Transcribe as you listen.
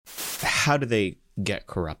how do they get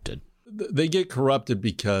corrupted? They get corrupted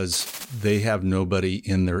because they have nobody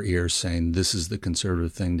in their ear saying, this is the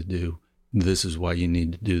conservative thing to do. This is why you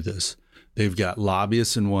need to do this. They've got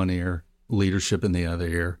lobbyists in one ear, leadership in the other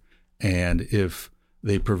ear. And if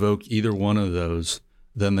they provoke either one of those,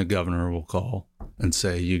 then the governor will call and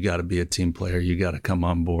say, you got to be a team player. You got to come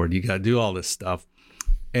on board. You got to do all this stuff.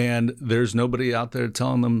 And there's nobody out there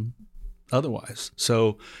telling them otherwise.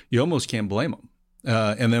 So you almost can't blame them.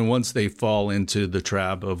 And then once they fall into the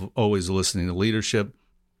trap of always listening to leadership,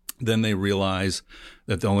 then they realize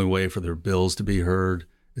that the only way for their bills to be heard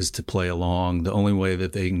is to play along. The only way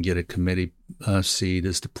that they can get a committee seat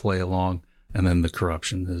is to play along. And then the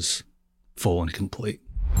corruption is full and complete.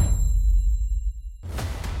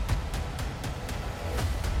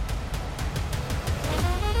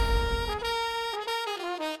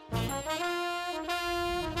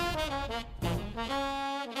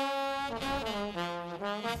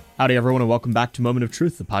 Howdy, everyone, and welcome back to Moment of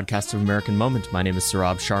Truth, the podcast of American Moment. My name is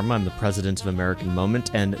Saurabh Sharma. I'm the president of American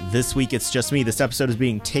Moment, and this week it's just me. This episode is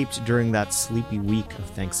being taped during that sleepy week of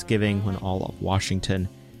Thanksgiving when all of Washington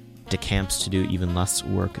decamps to do even less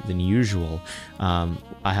work than usual. I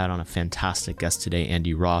had on a fantastic guest today,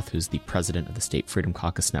 Andy Roth, who's the president of the State Freedom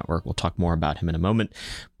Caucus Network. We'll talk more about him in a moment,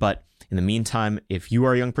 but in the meantime, if you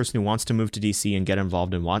are a young person who wants to move to DC and get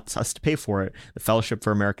involved and wants us to pay for it, the Fellowship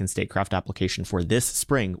for American Statecraft application for this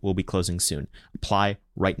spring will be closing soon. Apply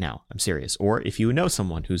right now. I'm serious. Or if you know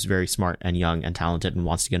someone who's very smart and young and talented and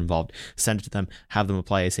wants to get involved, send it to them, have them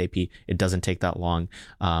apply ASAP. It doesn't take that long.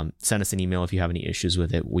 Send us an email if you have any issues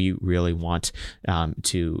with it. We really want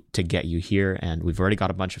to get you here, and we've already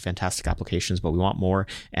got a bunch of fantastic applications, but we want more.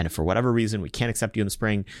 And if for whatever reason we can't accept you in the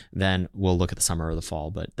spring, then we'll look at the summer or the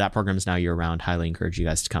fall. But that program is now year-round. Highly encourage you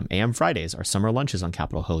guys to come. AM Fridays, our summer lunches on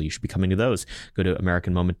Capitol Hill. You should be coming to those. Go to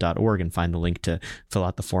AmericanMoment.org and find the link to fill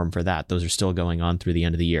out the form for that. Those are still going on through the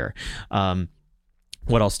end of the year.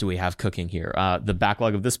 What else do we have cooking here? The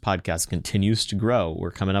backlog of this podcast continues to grow. We're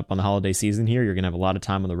coming up on the holiday season here. You're going to have a lot of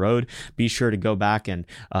time on the road. Be sure to go back and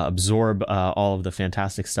absorb all of the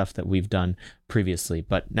fantastic stuff that we've done previously.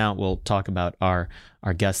 But now we'll talk about our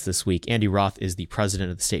guest this week. Andy Roth is the president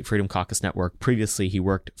of the State Freedom Caucus Network. Previously, he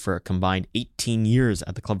worked for a combined 18 years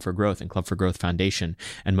at the Club for Growth and Club for Growth Foundation,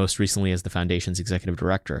 and most recently as the foundation's executive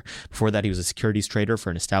director. Before that, he was a securities trader for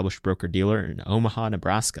an established broker-dealer in Omaha,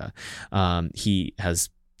 Nebraska. He has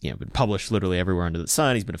been published literally everywhere under the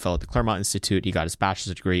sun. He's been a fellow at the Claremont Institute. He got his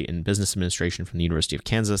bachelor's degree in business administration from the University of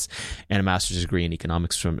Kansas and a master's degree in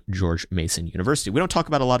economics from George Mason University. We don't talk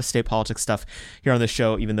about a lot of state politics stuff here on this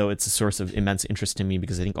show, even though it's a source of immense interest to me,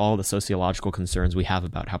 because I think all the sociological concerns we have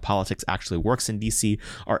about how politics actually works in DC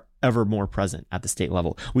are ever more present at the state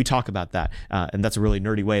level. We talk about that, and that's a really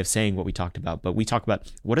nerdy way of saying what we talked about, but we talk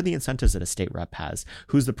about what are the incentives that a state rep has,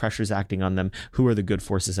 who's the pressures acting on them, who are the good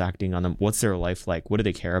forces acting on them, what's their life like, what do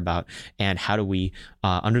they care about, and how do we,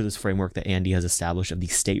 under this framework that Andy has established of the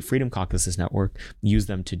State Freedom Caucuses Network, use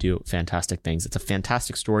them to do fantastic things. It's a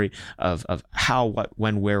fantastic story of how, what,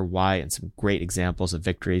 when, where, why, and some great examples of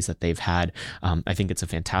victories that they've had. I think it's a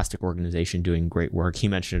fantastic organization doing great work. He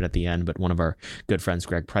mentioned it at the end, but one of our good friends,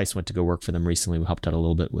 Greg Price, went to go work for them recently. We helped out a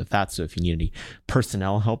little bit with that. So if you need any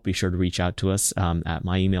personnel help, be sure to reach out to us at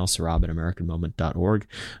my email, saurabh@americanmoment.org.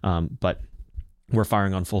 But we're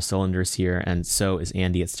firing on full cylinders here, and so is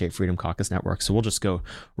Andy at State Freedom Caucus Network. So we'll just go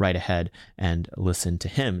right ahead and listen to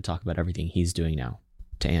him talk about everything he's doing now.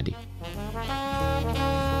 To Andy.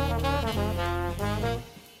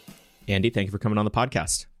 Andy, thank you for coming on the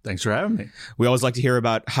podcast. Thanks for having me. We always like to hear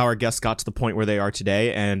about how our guests got to the point where they are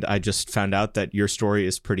today, and I just found out that your story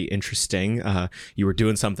is pretty interesting. You were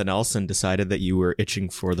doing something else and decided that you were itching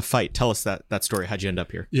for the fight. Tell us that story. How'd you end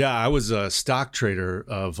up here? Yeah, I was a stock trader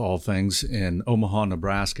of all things in Omaha,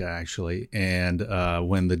 Nebraska, actually, and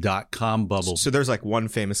when the .com bubble... So there's like one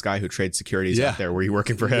famous guy who trades securities out there. Were you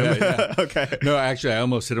working for him? Yeah. Okay. No, actually, I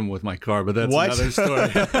almost hit him with my car, but that's another story.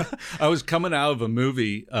 I was coming out of a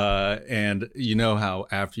movie, and you know how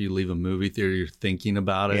after you leave a movie theater, you're thinking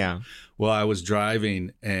about it. Yeah. Well, I was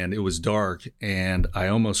driving and it was dark and I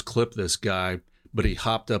almost clipped this guy, but he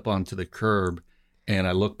hopped up onto the curb and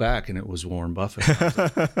I looked back and it was Warren Buffett.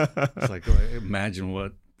 It's like, imagine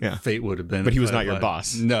what fate would have been. But he was not your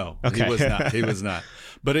boss. No, okay. He was not.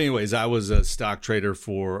 But anyways, I was a stock trader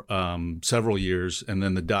for several years, and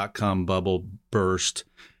then the .com bubble burst.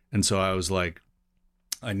 And so I was like,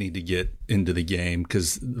 I need to get into the game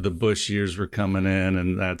because the Bush years were coming in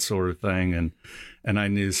and that sort of thing. And I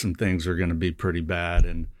knew some things were going to be pretty bad.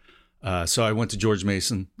 And so I went to George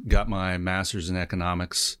Mason, got my master's in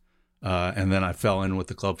economics, And then I fell in with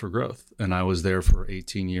the Club for Growth, and I was there for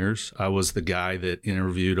 18 years. I was the guy that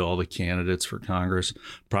interviewed all the candidates for Congress,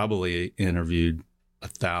 probably interviewed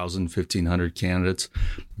 1,000, 1,500 candidates.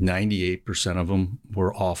 98% of them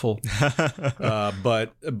were awful.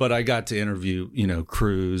 But I got to interview,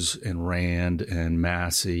 Cruz and Rand and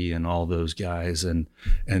Massey and all those guys. And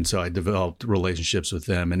so I developed relationships with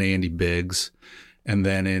them and Andy Biggs. And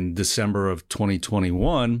then in December of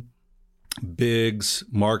 2021, Biggs,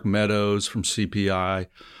 Mark Meadows from CPI,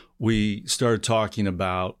 we started talking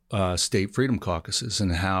about state freedom caucuses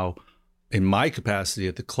and how, in my capacity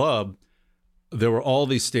at the club, there were all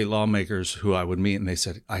these state lawmakers who I would meet, and they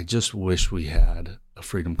said, I just wish we had a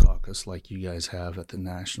freedom caucus like you guys have at the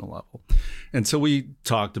national level. And so we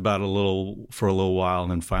talked about it for a little while,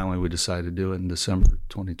 and then finally we decided to do it in December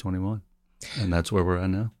 2021. And that's where we're at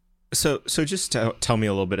now. So just tell me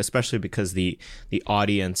a little bit, especially because the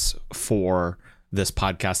audience for this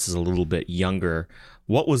podcast is a little bit younger.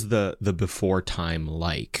 What was the before time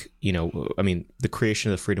like? The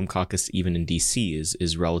creation of the Freedom Caucus, even in DC,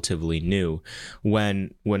 is relatively new.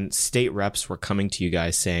 When state reps were coming to you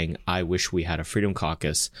guys saying, I wish we had a Freedom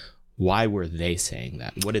Caucus, why were they saying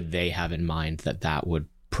that? What did they have in mind that would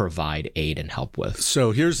provide aid and help with?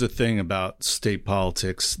 So here's the thing about state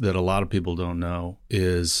politics that a lot of people don't know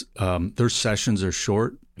is their sessions are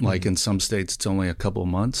short. Like in some states, it's only a couple of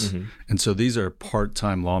months. And so these are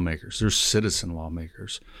part-time lawmakers. They're citizen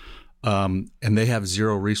lawmakers. And they have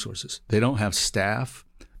zero resources. They don't have staff.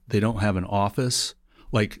 They don't have an office.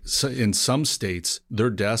 In some states, their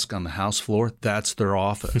desk on the House floor, that's their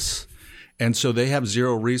office. And so they have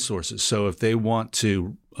zero resources. So if they want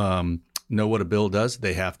to know what a bill does,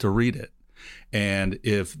 they have to read it. And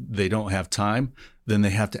if they don't have time, then they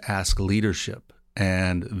have to ask leadership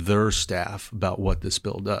and their staff about what this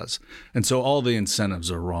bill does. And so all the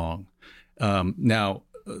incentives are wrong. Now,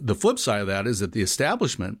 the flip side of that is that the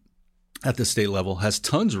establishment at the state level has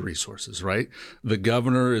tons of resources, right? The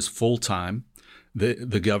governor is full-time.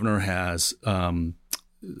 The governor has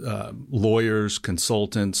lawyers,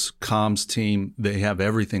 consultants, comms team. They have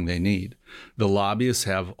everything they need. The lobbyists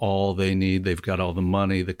have all they need. They've got all the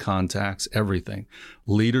money, the contacts, everything.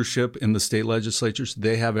 Leadership in the state legislatures,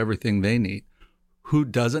 they have everything they need. Who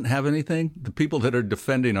doesn't have anything? The people that are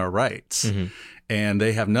defending our rights. And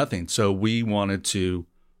they have nothing. So we wanted to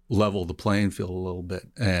level the playing field a little bit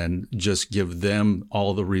and just give them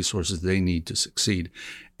all the resources they need to succeed.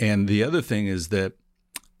 And the other thing is that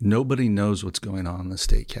nobody knows what's going on in the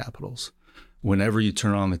state capitals. Whenever you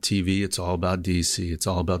turn on the TV, it's all about DC. It's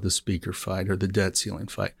all about the speaker fight or the debt ceiling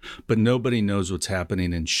fight. But nobody knows what's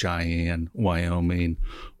happening in Cheyenne, Wyoming,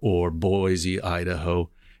 or Boise, Idaho.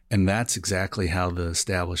 And that's exactly how the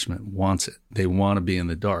establishment wants it. They want to be in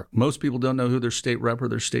the dark. Most people don't know who their state rep or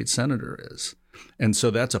their state senator is. And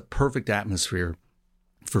so that's a perfect atmosphere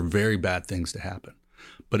for very bad things to happen.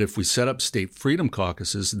 But if we set up state freedom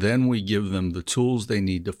caucuses, then we give them the tools they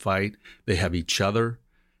need to fight. They have each other.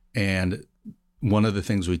 And one of the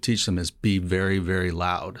things we teach them is be very, very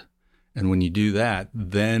loud. And when you do that,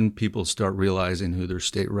 then people start realizing who their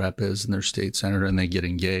state rep is and their state senator, and they get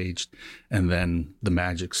engaged. And then the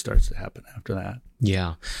magic starts to happen after that.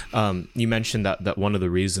 Yeah. You mentioned that one of the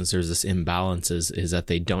reasons there's this imbalance is that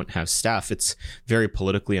they don't have staff. It's very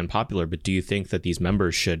politically unpopular, but do you think that these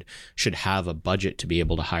members should have a budget to be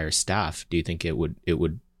able to hire staff? Do you think it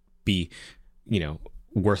would be,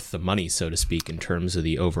 worth the money, so to speak, in terms of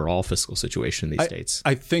the overall fiscal situation in these states?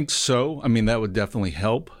 I think so. I mean, that would definitely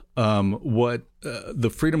help. What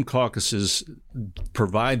the Freedom Caucuses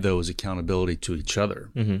provide, though, is accountability to each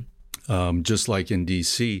other. Just like in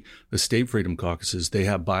D.C., the state Freedom Caucuses, they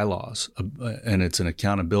have bylaws, and it's an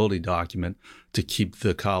accountability document to keep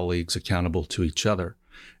the colleagues accountable to each other.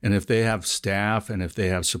 And if they have staff and if they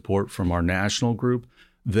have support from our national group,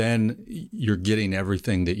 then you're getting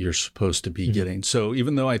everything that you're supposed to be getting. So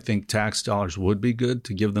even though I think tax dollars would be good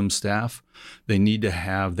to give them staff, they need to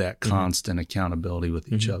have that constant accountability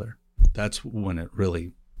with each other. That's when it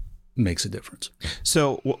really makes a difference.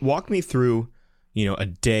 So walk me through, a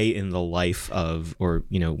day in the life of, or,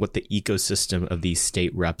 what the ecosystem of these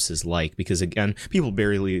state reps is like. Because again, people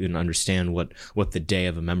barely even understand what the day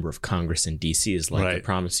of a member of Congress in DC is like. Right. I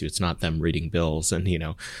promise you, it's not them reading bills and,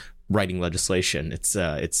 writing legislation. It's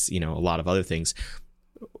a lot of other things.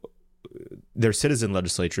 They're citizen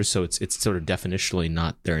legislatures, so it's sort of definitionally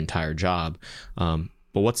not their entire job. But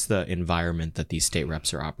what's the environment that these state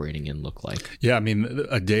reps are operating in look like? Yeah, I mean,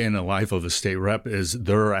 a day in the life of a state rep is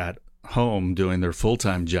they're at home doing their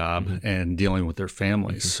full-time job and dealing with their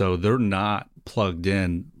families. So they're not plugged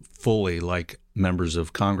in fully like members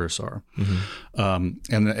of Congress are. And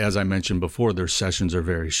as I mentioned before, their sessions are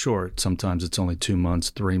very short. Sometimes it's only 2 months,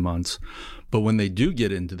 3 months. But when they do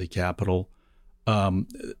get into the Capitol,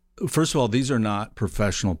 first of all, these are not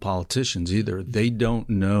professional politicians either. They don't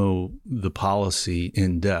know the policy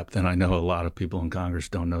in depth. And I know a lot of people in Congress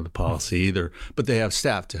don't know the policy either, but they have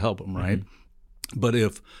staff to help them, right? But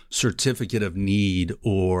if certificate of need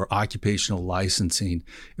or occupational licensing,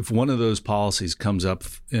 if one of those policies comes up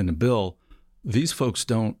in a bill, these folks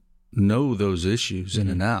don't know those issues in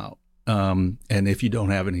and out. And if you don't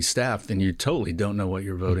have any staff, then you totally don't know what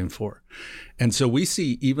you're voting for. And so we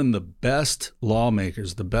see even the best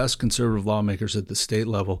lawmakers, the best conservative lawmakers at the state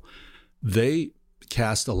level, they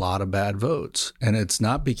cast a lot of bad votes. And it's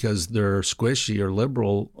not because they're squishy or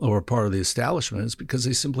liberal or part of the establishment. It's because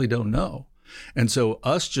they simply don't know. And so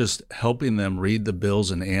us just helping them read the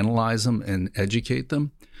bills and analyze them and educate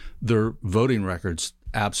them, their voting records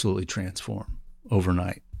absolutely transform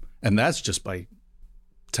overnight. And that's just by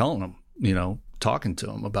telling them, talking to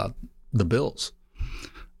them about the bills,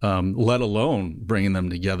 let alone bringing them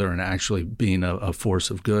together and actually being a force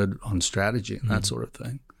of good on strategy and that sort of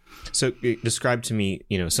thing. So describe to me,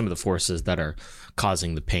 some of the forces that are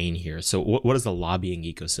causing the pain here. So what does the lobbying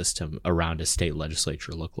ecosystem around a state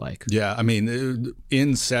legislature look like? Yeah, I mean,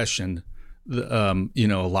 in session, a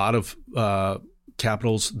lot of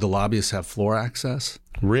capitals, the lobbyists have floor access.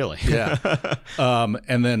 Really? Yeah.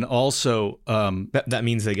 And then also that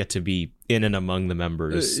means they get to be in and among the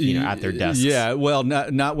members, at their desks. Yeah. Well,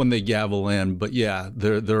 not when they gavel in, but yeah,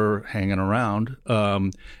 they're hanging around.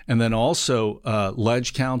 And then also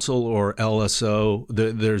Ledge Council or LSO.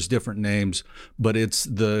 There's different names, but it's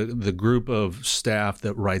the group of staff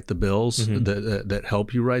that write the bills, that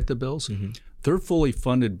help you write the bills. They're fully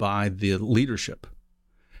funded by the leadership.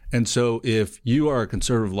 And so if you are a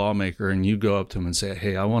conservative lawmaker and you go up to them and say,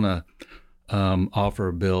 hey, I want to offer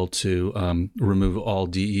a bill to remove all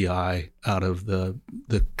DEI out of the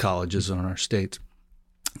colleges in our state,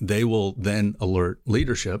 they will then alert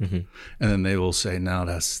leadership, and then they will say, no,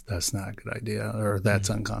 that's not a good idea, or that's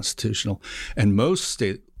unconstitutional. And most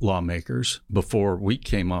state lawmakers, before we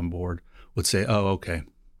came on board, would say, oh, okay,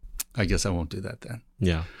 I guess I won't do that then.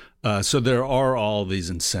 Yeah. So there are all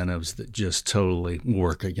these incentives that just totally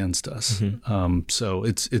work against us. So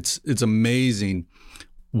it's amazing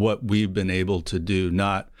what we've been able to do,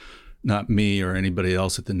 not me or anybody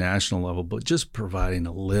else at the national level, but just providing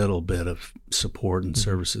a little bit of support and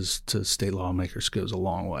services to state lawmakers goes a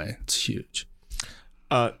long way. It's huge.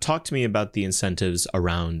 Talk to me about the incentives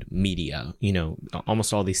around media.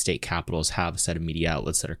 Almost all these state capitals have a set of media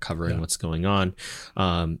outlets that are covering what's going on.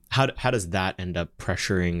 How does that end up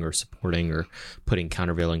pressuring or supporting or putting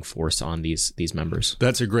countervailing force on these members?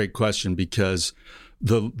 That's a great question, because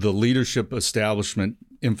the leadership establishment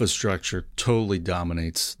infrastructure totally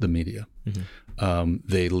dominates the media.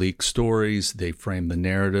 They leak stories, they frame the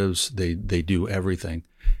narratives, they do everything.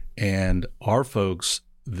 And our folks,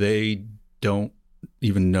 they don't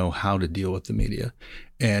even know how to deal with the media.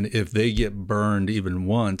 And if they get burned even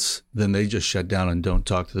once, then they just shut down and don't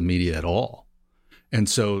talk to the media at all. And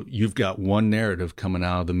so you've got one narrative coming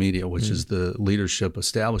out of the media, which is the leadership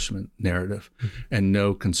establishment narrative, and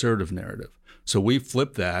no conservative narrative. So we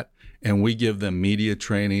flip that and we give them media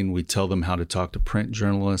training. We tell them how to talk to print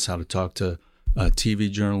journalists, how to talk to TV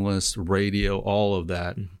journalists, radio, all of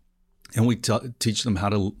that. And we teach them how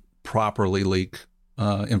to properly leak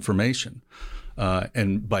information.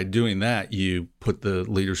 And by doing that, you put the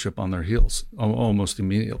leadership on their heels almost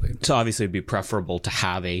immediately. So obviously it'd be preferable to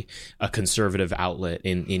have a conservative outlet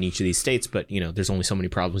in each of these states, but there's only so many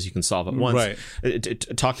problems you can solve at once.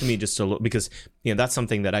 Right. Talk to me just a little, because that's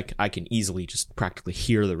something that I can easily just practically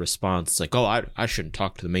hear the response. It's like, oh, I shouldn't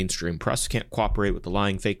talk to the mainstream press, can't cooperate with the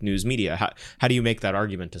lying fake news media. How do you make that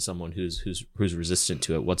argument to someone who's resistant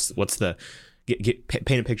to it? What's the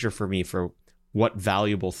paint a picture for me for what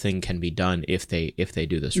valuable thing can be done if they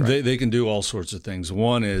do this right? They can do all sorts of things.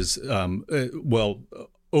 One is,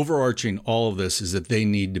 overarching all of this is that they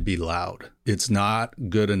need to be loud. It's not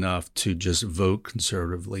good enough to just vote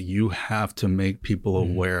conservatively. You have to make people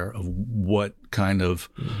aware of what kind of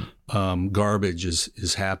garbage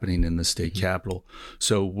is happening in the state capitol.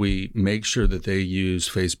 So we make sure that they use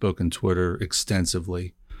Facebook and Twitter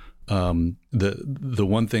extensively. The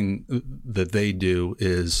one thing that they do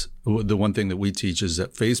is, the one thing that we teach is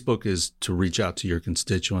that Facebook is to reach out to your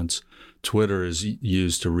constituents. Twitter is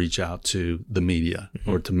used to reach out to the media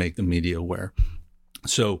or to make the media aware.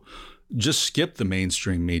 So just skip the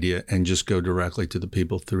mainstream media and just go directly to the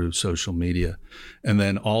people through social media. And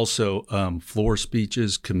then also floor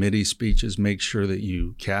speeches, committee speeches, make sure that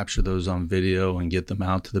you capture those on video and get them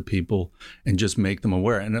out to the people and just make them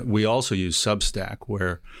aware. And we also use Substack,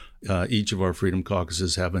 where each of our Freedom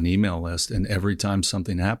Caucuses have an email list, and every time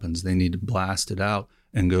something happens, they need to blast it out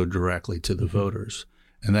and go directly to the voters.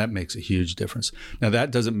 And that makes a huge difference. Now,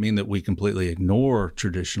 that doesn't mean that we completely ignore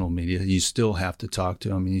traditional media. You still have to talk to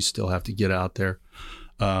them, and you still have to get out there.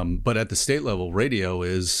 But at the state level, radio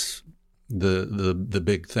is the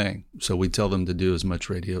big thing. So we tell them to do as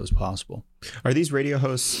much radio as possible. Are these radio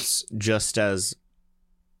hosts just as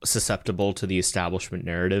susceptible to the establishment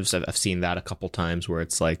narratives? I've seen that a couple times where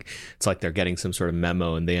it's like they're getting some sort of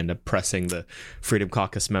memo and they end up pressing the Freedom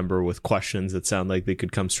Caucus member with questions that sound like they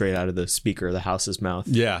could come straight out of the Speaker of the House's mouth.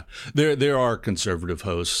 Yeah, there are conservative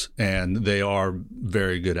hosts, and they are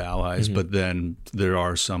very good allies, but then there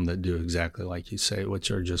are some that do exactly like you say, which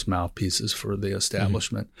are just mouthpieces for the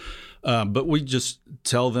establishment. But we just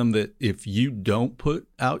tell them that if you don't put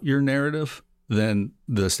out your narrative, then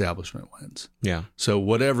the establishment wins. Yeah. So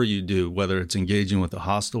whatever you do, whether it's engaging with a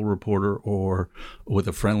hostile reporter or with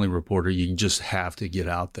a friendly reporter, you just have to get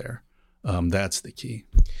out there. That's the key.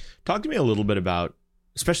 Talk to me a little bit about,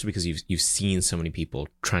 especially because you've seen so many people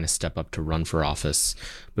trying to step up to run for office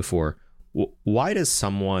before. Why does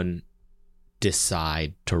someone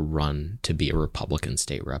decide to run to be a Republican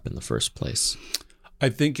state rep in the first place? I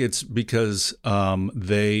think it's because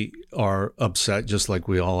they are upset, just like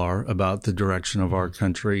we all are, about the direction of our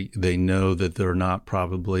country. They know that they're not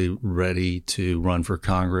probably ready to run for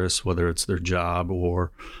Congress, whether it's their job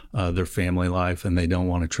or their family life, and they don't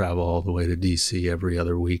want to travel all the way to D.C. every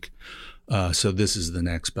other week. So this is the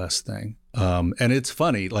next best thing. And it's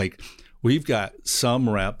funny, like we've got some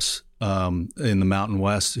reps in the Mountain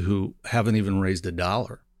West who haven't even raised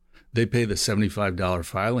 $1. They pay the $75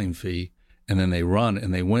 filing fee, and then they run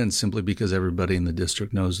and they win simply because everybody in the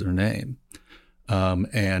district knows their name.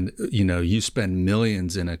 And, you know, you spend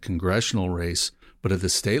millions in a congressional race, but at the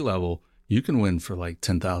state level, you can win for like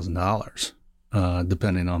 $10,000,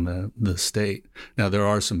 depending on the state. Now, there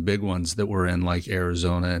are some big ones that we're in, like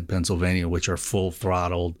Arizona and Pennsylvania, which are full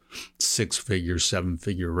throttled 6-figure,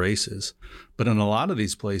 7-figure races. But in a lot of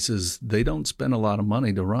these places, they don't spend a lot of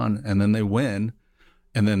money to run, and then they win.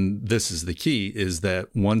 And then this is the key, is that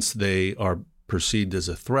once they are perceived as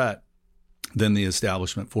a threat, then the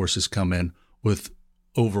establishment forces come in with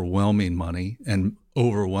overwhelming money, and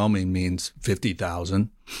overwhelming means 50,000,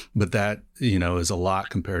 but that, you know, is a lot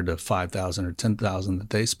compared to 5,000 or 10,000 that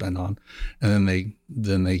they spend on, and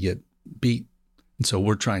then they get beat. And so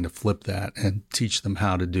we're trying to flip that and teach them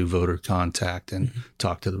how to do voter contact and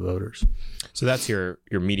talk to the voters. So that's your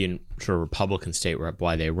median sort of Republican state rep,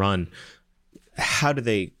 why they run. How do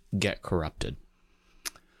they get corrupted?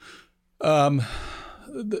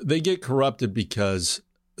 They get corrupted because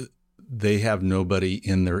they have nobody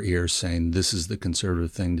in their ear saying, this is the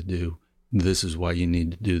conservative thing to do. This is why you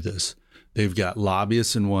need to do this. They've got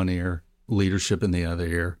lobbyists in one ear, leadership in the other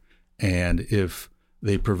ear. And if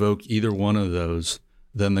they provoke either one of those,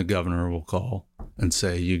 then the governor will call and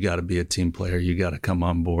say, you got to be a team player. You got to come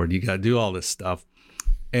on board. You got to do all this stuff.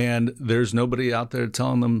 And there's nobody out there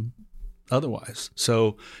telling them otherwise.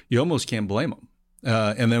 So you almost can't blame them.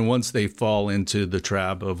 And then once they fall into the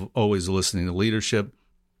trap of always listening to leadership,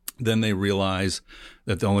 then they realize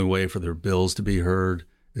that the only way for their bills to be heard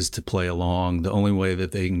is to play along. The only way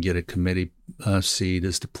that they can get a committee seat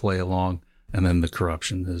is to play along. And then the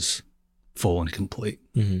corruption is full and complete.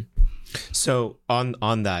 Mm-hmm. So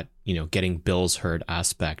on that, you know, getting bills heard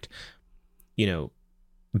aspect, you know,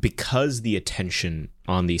 because the attention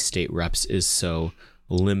on these state reps is so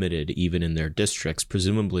limited, even in their districts,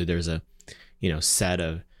 presumably there's a, you know, set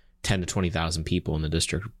of 10 to 20,000 people in the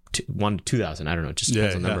district, 1 to 2,000, I don't know, it just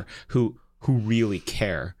depends on the number, who really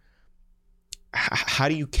care. How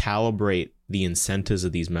do you calibrate the incentives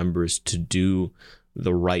of these members to do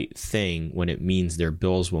the right thing when it means their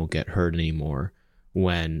bills won't get heard anymore,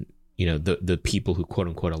 when, you know, the people who quote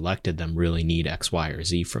unquote elected them really need X, Y, or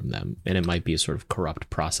Z from them? And it might be a sort of corrupt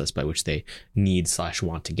process by which they need /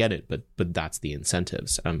 want to get it, but that's the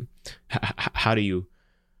incentives. How do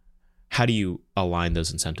you align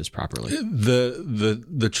those incentives properly?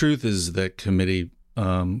 The truth is that committees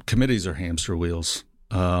are hamster wheels.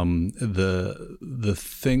 The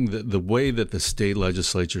thing that the way that the state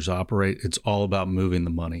legislatures operate, it's all about moving the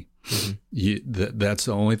money. Mm-hmm. That's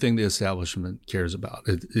the only thing the establishment cares about.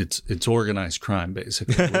 It's organized crime,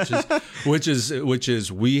 basically, which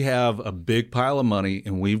is we have a big pile of money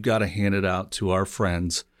and we've got to hand it out to our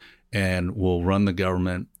friends, and we'll run the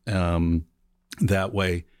government that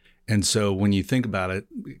way. And so when you think about it,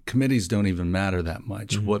 committees don't even matter that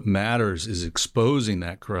much. What matters is exposing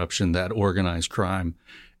that corruption, that organized crime,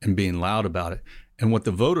 and being loud about it. And what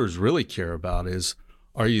the voters really care about is,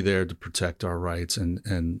 are you there to protect our rights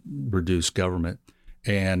and reduce government?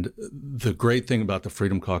 And the great thing about the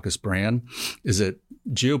Freedom Caucus brand is that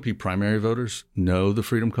GOP primary voters know the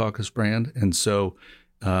Freedom Caucus brand. And so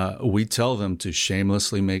we tell them to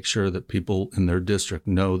shamelessly make sure that people in their district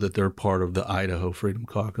know that they're part of the Idaho Freedom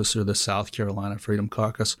Caucus or the South Carolina Freedom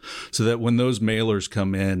Caucus, so that when those mailers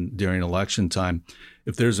come in during election time,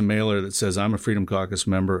 if there's a mailer that says, I'm a Freedom Caucus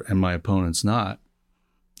member and my opponent's not,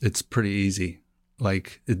 it's pretty easy.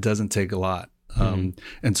 Like, it doesn't take a lot.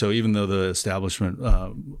 And so even though the establishment,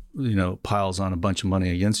 piles on a bunch of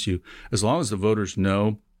money against you, as long as the voters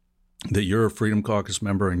know that you're a Freedom Caucus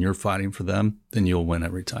member and you're fighting for them, then you'll win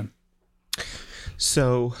every time.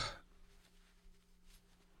 So,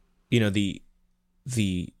 the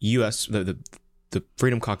U.S. the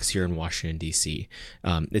Freedom Caucus here in Washington, D.C.,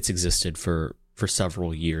 it's existed for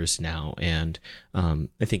several years now, and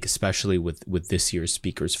I think especially with this year's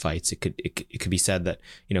speakers fights, it could be said that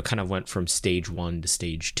kind of went from stage 1 to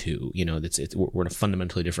stage 2. We're in a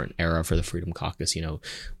fundamentally different era for the Freedom Caucus.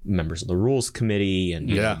 Members of the Rules Committee and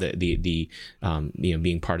the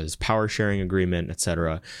being part of this power sharing agreement, et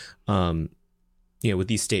cetera. With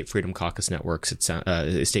these state Freedom Caucus networks,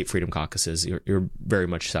 state Freedom Caucuses, you're very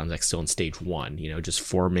much sounds like still in stage 1.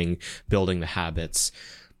 Just building the habits.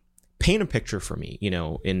 Paint a picture for me,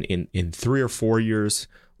 in 3 or 4 years,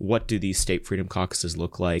 what do these state Freedom Caucuses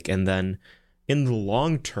look like? And then in the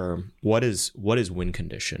long term, what is win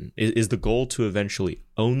condition? Is the goal to eventually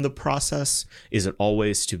own the process? Is it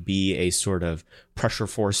always to be a sort of pressure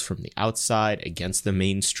force from the outside against the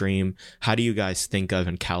mainstream? How do you guys think of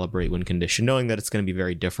and calibrate win condition, knowing that it's going to be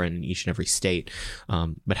very different in each and every state?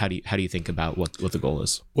 But how do you think about what the goal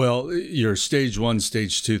is? Well, your stage 1,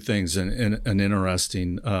 stage 2 things, an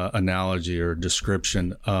interesting analogy or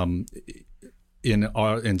description.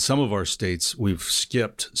 In some of our states, we've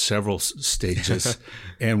skipped several stages,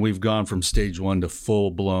 and we've gone from stage 1 to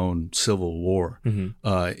full-blown civil war.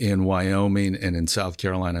 In Wyoming and in South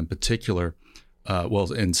Carolina in particular.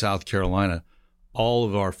 In South Carolina, all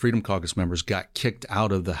of our Freedom Caucus members got kicked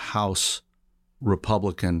out of the House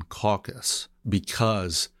Republican caucus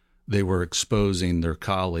because they were exposing their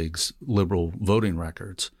colleagues' liberal voting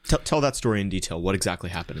records. Tell that story in detail. What exactly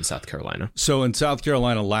happened in South Carolina? So in South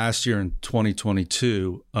Carolina last year in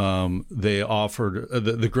 2022, they offered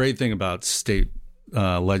the great thing about state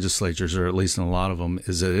legislatures, or at least in a lot of them,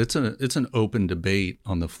 is that it's an open debate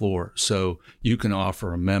on the floor. So you can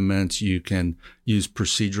offer amendments, you can use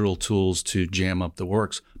procedural tools to jam up the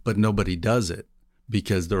works, but nobody does it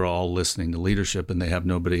because they're all listening to leadership and they have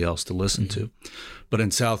nobody else to listen to. But in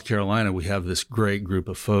South Carolina, we have this great group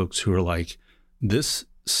of folks who are like, this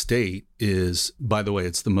state is, by the way,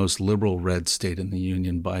 it's the most liberal red state in the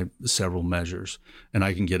union by several measures. And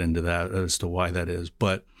I can get into that as to why that is.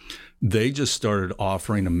 But they just started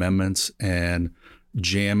offering amendments and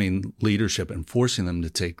jamming leadership and forcing them to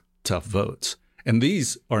take tough votes. And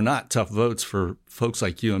these are not tough votes for folks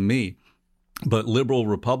like you and me, but liberal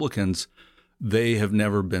Republicans, they have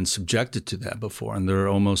never been subjected to that before. And they're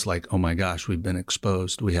almost like, oh my gosh, we've been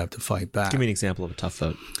exposed. We have to fight back. Give me an example of a tough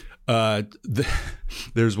vote.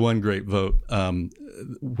 There's one great vote.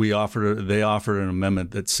 They offered an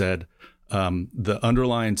amendment that said the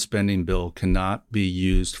underlying spending bill cannot be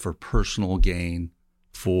used for personal gain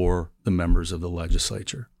for the members of the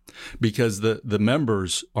legislature, because the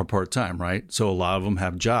members are part-time, right? So a lot of them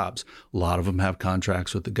have jobs. A lot of them have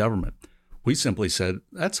contracts with the government. We simply said,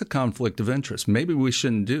 that's a conflict of interest. Maybe we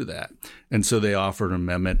shouldn't do that. And so they offered an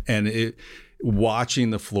amendment. And watching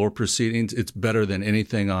the floor proceedings, it's better than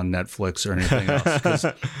anything on Netflix or anything else, because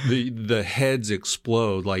the heads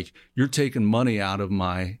explode. Like, you're taking money out of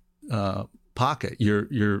my pocket.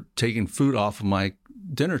 You're taking food off of my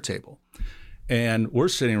dinner table. And we're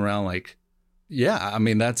sitting around like, yeah, I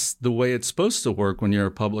mean, that's the way it's supposed to work when you're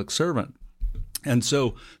a public servant. And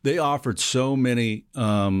so they offered so many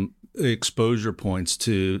exposure points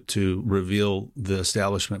to reveal the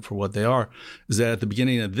establishment for what they are, is that at the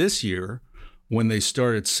beginning of this year, when they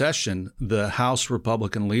started session, the House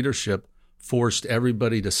Republican leadership forced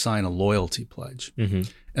everybody to sign a loyalty pledge.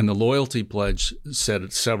 And the loyalty pledge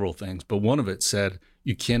said several things, but one of it said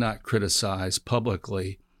you cannot criticize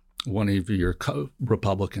publicly one of your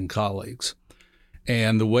Republican colleagues.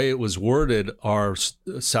 And the way it was worded, our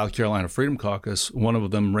South Carolina Freedom Caucus, one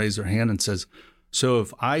of them raised their hand and says, so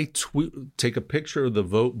if I take a picture of the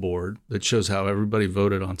vote board that shows how everybody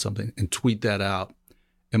voted on something and tweet that out,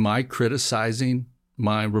 am I criticizing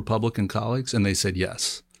my Republican colleagues? And they said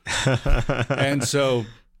yes. And so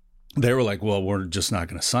they were like, well, we're just not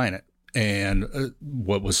going to sign it. And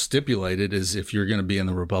what was stipulated is if you're going to be in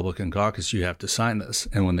the Republican caucus, you have to sign this.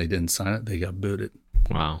 And when they didn't sign it, they got booted.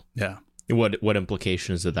 Wow. Yeah. What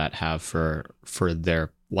implications did that have for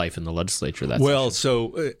their life in the legislature?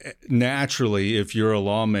 So naturally, if you're a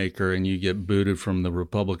lawmaker and you get booted from the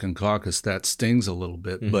Republican caucus, that stings a little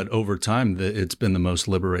bit. Mm-hmm. But over time, it's been the most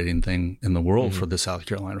liberating thing in the world for the South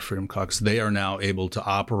Carolina Freedom Caucus. They are now able to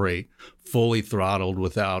operate fully throttled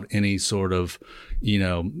without any sort of,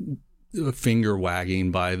 finger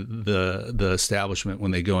wagging by the establishment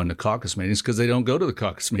when they go into caucus meetings, because they don't go to the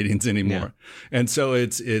caucus meetings anymore. Yeah. And so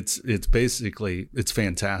it's basically, it's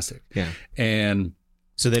fantastic. Yeah. And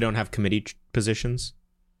so they don't have committee positions?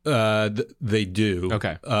 They do.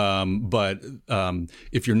 Okay. But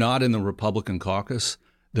if you're not in the Republican caucus,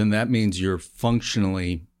 then that means you're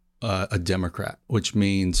functionally a Democrat, which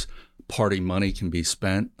means party money can be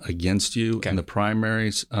spent against you in the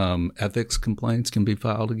primaries. Ethics complaints can be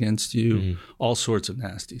filed against you, all sorts of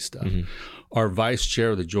nasty stuff. Our vice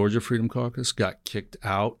chair of the Georgia Freedom Caucus got kicked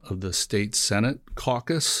out of the state Senate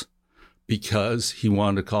caucus because he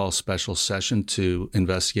wanted to call a special session to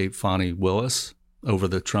investigate Fani Willis over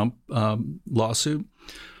the Trump lawsuit.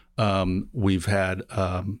 We've had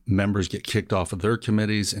members get kicked off of their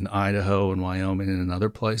committees in Idaho and Wyoming and in other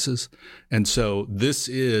places. And so this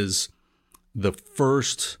is the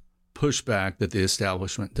first pushback that the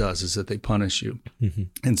establishment does, is that they punish you.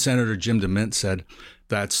 And Senator Jim DeMint said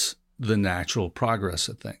that's the natural progress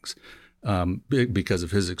of things. Because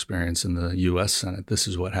of his experience in the U.S. Senate, this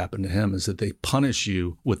is what happened to him, is that they punish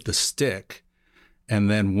you with the stick. And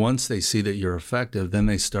then once they see that you're effective, then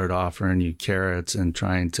they start offering you carrots and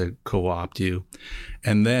trying to co-opt you.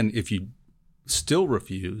 And then if you still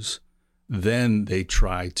refuse, then they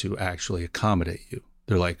try to actually accommodate you.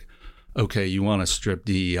 They're like, okay, you want to strip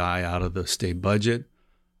DEI out of the state budget?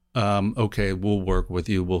 Okay, we'll work with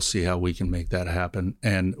you. We'll see how we can make that happen.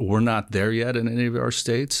 And we're not there yet in any of our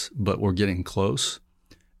states, but we're getting close.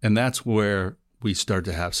 And that's where we start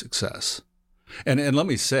to have success. And let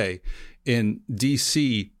me say, in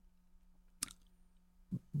D.C.,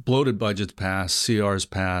 bloated budgets pass, CRs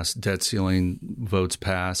pass, debt ceiling votes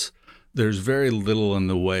pass. There's very little in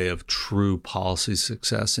the way of true policy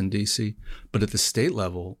success in D.C. But at the state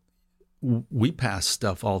level, we pass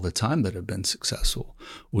stuff all the time that have been successful.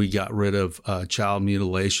 We got rid of child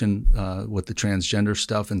mutilation with the transgender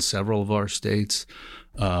stuff in several of our states.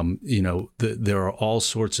 There are all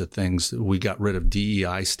sorts of things. We got rid of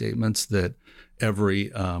DEI statements that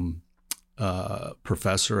every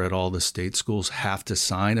professor at all the state schools have to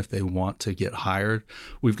sign if they want to get hired.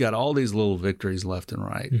 We've got all these little victories left and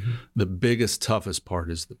right. The biggest, toughest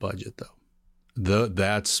part is the budget, though.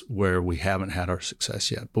 That's where we haven't had our success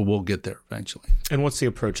yet, but we'll get there eventually. And what's the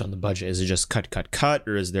approach on the budget? Is it just cut,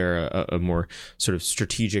 or is there a more sort of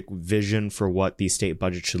strategic vision for what these state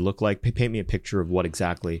budgets should look like? Paint me a picture of what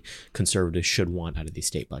exactly conservatives should want out of these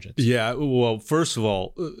state budgets. Yeah, well, first of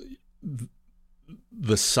all,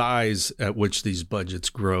 the size at which these budgets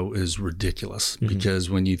grow is ridiculous, because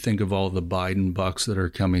when you think of all the Biden bucks that are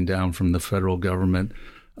coming down from the federal government,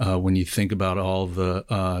 when you think about all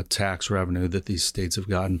the tax revenue that these states have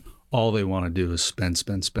gotten, all they want to do is spend.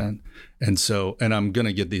 And I'm going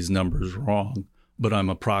to get these numbers wrong, but I'm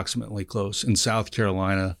approximately close. In South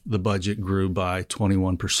Carolina, the budget grew by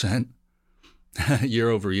 21% year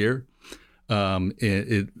over year.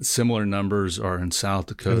 Similar numbers are in South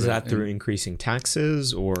Dakota. Is that through increasing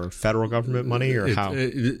taxes or federal government money, or how?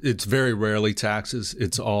 It's very rarely taxes.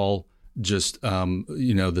 It's all just,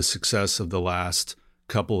 the success of the last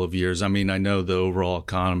couple of years. I mean, I know the overall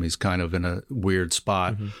economy is kind of in a weird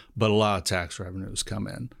spot, but a lot of tax revenues come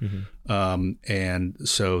in. And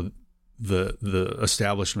so the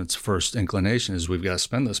establishment's first inclination is we've got to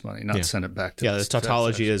spend this money, not send it back to the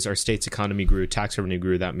tautology is our state's economy grew, tax revenue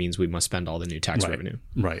grew. That means we must spend all the new tax revenue.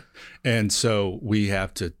 Right. And so we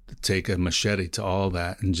have to take a machete to all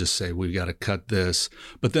that and just say we've got to cut this.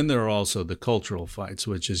 But then there are also the cultural fights,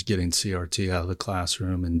 which is getting CRT out of the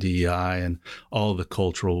classroom and DEI and all the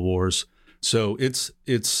cultural wars. So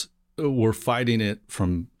we're fighting it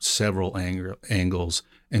from several angles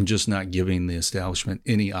and just not giving the establishment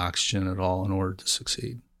any oxygen at all in order to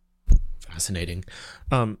succeed. Fascinating.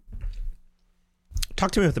 Talk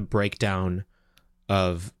to me about the breakdown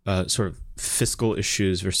of sort of fiscal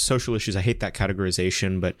issues versus social issues. I hate that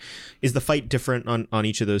categorization, but is the fight different on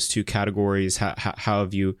each of those two categories? How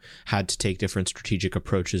have you had to take different strategic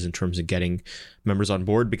approaches in terms of getting members on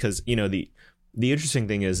board? Because, the interesting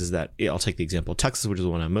thing is that I'll take the example of Texas, which is the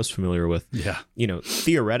one I'm most familiar with. Yeah.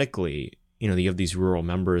 Theoretically, you have these rural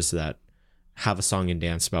members that have a song and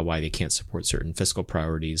dance about why they can't support certain fiscal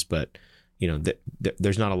priorities, but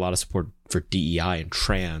there's not a lot of support for DEI and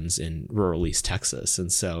trans in rural East Texas.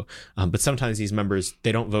 And so, but sometimes these members,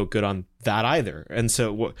 they don't vote good on that either. And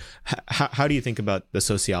so how do you think about the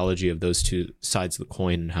sociology of those two sides of the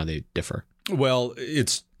coin and how they differ? Well,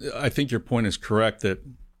 I think your point is correct that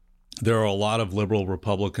there are a lot of liberal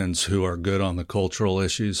Republicans who are good on the cultural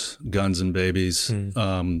issues, guns and babies.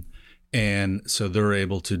 And so they're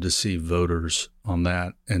able to deceive voters on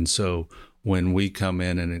that. And so when we come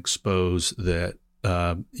in and expose that,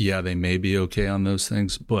 they may be okay on those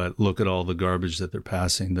things, but look at all the garbage that they're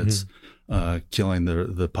passing that's killing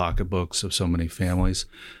the pocketbooks of so many families,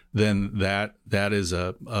 then that is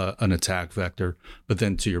an attack vector. But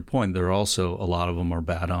then to your point, there are also a lot of them are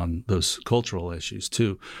bad on those cultural issues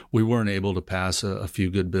too. We weren't able to pass a few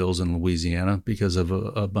good bills in Louisiana because of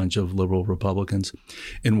a bunch of liberal Republicans.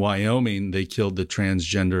 In Wyoming, they killed the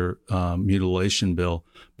transgender mutilation bill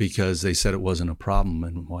because they said it wasn't a problem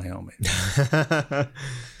in Wyoming.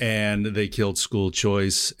 And they killed school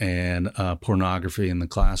choice and pornography in the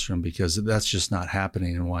classroom because that's just not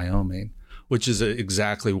happening in Wyoming, which is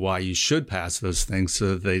exactly why you should pass those things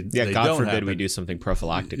so that they God don't forbid happen. we do something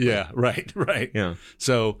prophylactic. Yeah, right. Yeah.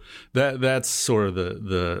 So that's sort of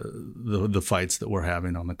the fights that we're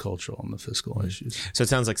having on the cultural and the fiscal issues. So it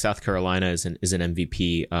sounds like South Carolina is an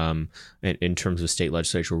MVP in terms of state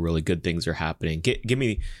legislature. Really good things are happening. Give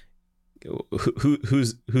me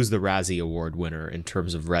who's the Razzie Award winner in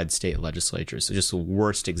terms of red state legislatures. So just the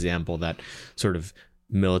worst example that sort of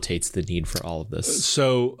militates the need for all of this.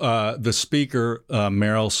 So the speaker,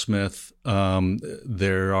 Merrill Smith,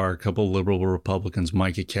 there are a couple of liberal Republicans,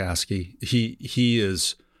 Micah Caskey. He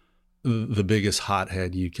is the biggest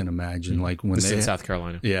hothead you can imagine. Like when this is in South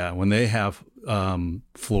Carolina. Yeah, when they have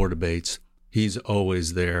floor debates, he's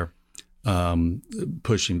always there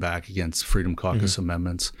pushing back against Freedom Caucus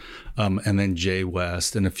amendments. And then Jay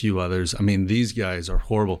West and a few others. I mean, these guys are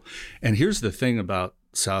horrible. And here's the thing about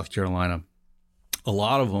South Carolina. A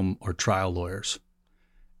lot of them are trial lawyers,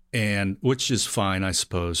 and which is fine, I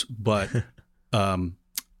suppose. But the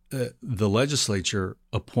legislature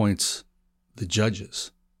appoints the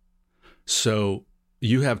judges. So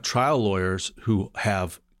you have trial lawyers who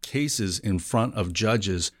have cases in front of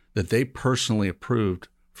judges that they personally approved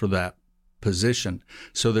for that position.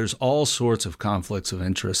 So there's all sorts of conflicts of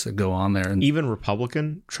interest that go on there. And even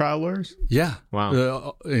Republican trial lawyers? Yeah.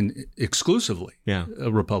 Wow. And exclusively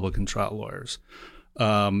Republican trial lawyers.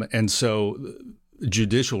 And so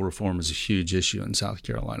judicial reform is a huge issue in South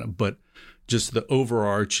Carolina, but just the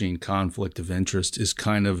overarching conflict of interest is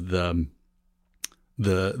kind of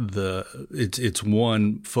it's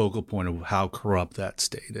one focal point of how corrupt that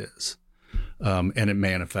state is. And it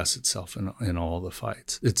manifests itself in all the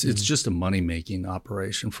fights. It's just a money-making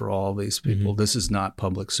operation for all these people. This is not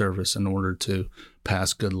public service in order to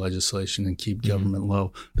pass good legislation and keep government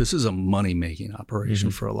low. This is a money-making operation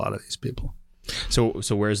for a lot of these people. So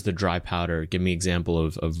where's the dry powder? Give me an example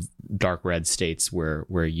of dark red states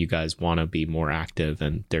where you guys want to be more active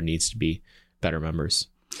and there needs to be better members.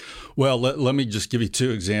 Well, let me just give you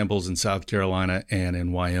two examples in South Carolina and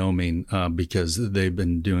in Wyoming because they've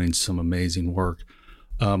been doing some amazing work.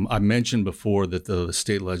 I mentioned before that the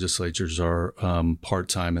state legislatures are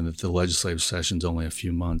part-time and that the legislative session's only a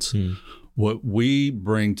few months. What we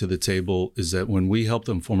bring to the table is that when we help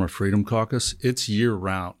them form a Freedom Caucus, it's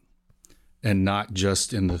year-round and not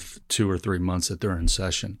just in the 2 or 3 months that they're in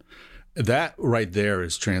session. That right there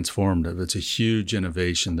is transformative. It's a huge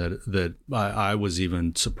innovation that I was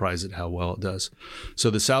even surprised at how well it does. So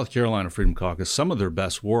the South Carolina Freedom Caucus, some of their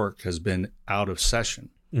best work has been out of session.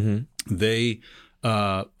 They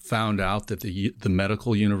found out that the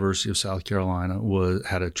Medical University of South Carolina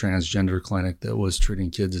had a transgender clinic that was treating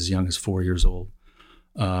kids as young as 4 years old,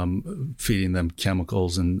 feeding them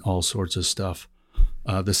chemicals and all sorts of stuff.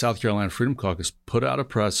 The South Carolina Freedom Caucus put out a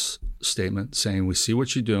press statement saying, we see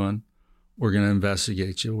what you're doing. We're going to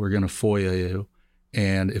investigate you. We're going to FOIA you.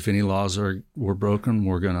 And if any laws were broken,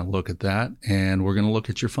 we're going to look at that. And we're going to look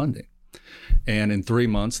at your funding. And in 3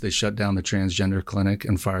 months, they shut down the transgender clinic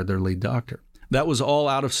and fired their lead doctor. That was all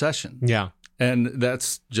out of session. Yeah. And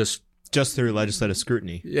that's just through legislative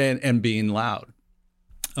scrutiny. And being loud.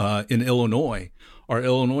 In Illinois, our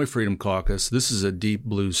Illinois Freedom Caucus, this is a deep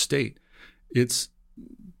blue state. It's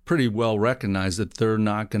pretty well recognized that they're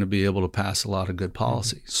not going to be able to pass a lot of good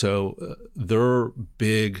policy. So their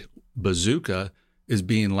big bazooka is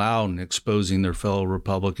being loud and exposing their fellow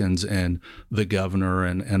Republicans and the governor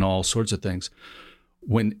and all sorts of things.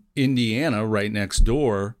 When Indiana, right next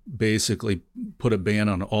door, basically put a ban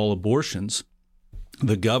on all abortions,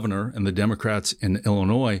 the governor and the Democrats in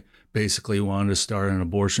Illinois basically wanted to start an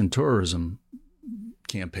abortion tourism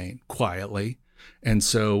campaign quietly. And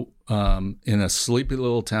so in a sleepy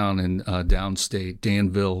little town in downstate,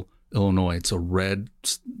 Danville, Illinois, it's a red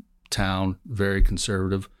town, very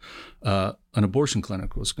conservative, an abortion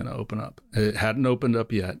clinic was going to open up. It hadn't opened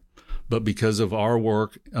up yet, but because of our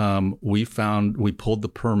work, we pulled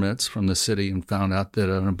the permits from the city and found out that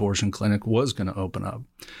an abortion clinic was going to open up.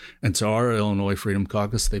 And so our Illinois Freedom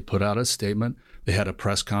Caucus, they put out a statement. They had a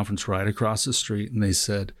press conference right across the street, and they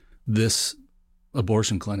said, this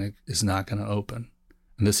abortion clinic is not going to open.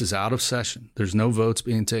 And this is out of session. There's no votes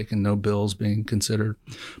being taken, no bills being considered.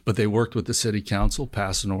 But they worked with the city council,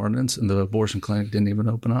 passed an ordinance, and the abortion clinic didn't even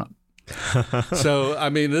open up. So, I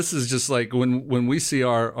mean, this is just like when we see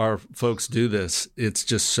our folks do this, it's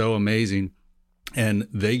just so amazing. And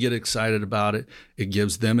they get excited about it. It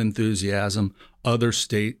gives them enthusiasm. Other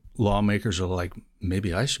state lawmakers are like,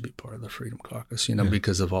 maybe I should be part of the Freedom Caucus,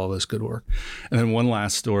 because of all this good work. And then one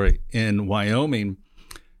last story. In Wyoming,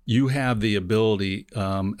 you have the ability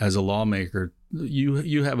as a lawmaker,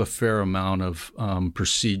 you have a fair amount of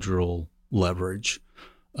procedural leverage.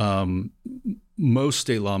 Most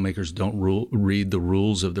state lawmakers don't read the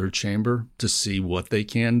rules of their chamber to see what they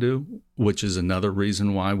can do, which is another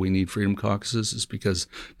reason why we need Freedom Caucuses, is because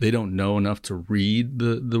they don't know enough to read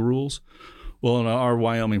the rules. Well, in our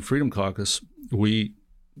Wyoming Freedom Caucus, we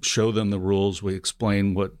show them the rules. We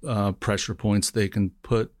explain what pressure points they can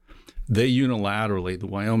put. They unilaterally, the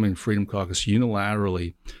Wyoming Freedom Caucus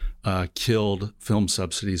unilaterally killed film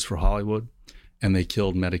subsidies for Hollywood, and they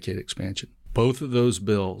killed Medicaid expansion. Both of those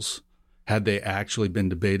bills, had they actually been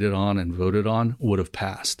debated on and voted on, would have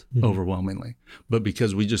passed overwhelmingly. But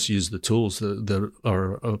because we just used the tools that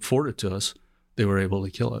are afforded to us, they were able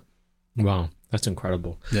to kill it. Wow, that's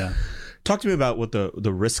incredible. Yeah. Talk to me about what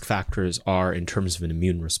the risk factors are in terms of an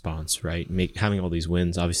immune response, right? Having all these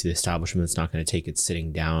wins, obviously the establishment's not going to take it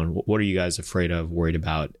sitting down. What are you guys afraid of, worried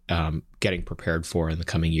about, getting prepared for in the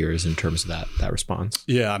coming years in terms of that response?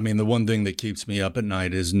 Yeah, I mean, the one thing that keeps me up at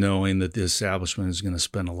night is knowing that the establishment is going to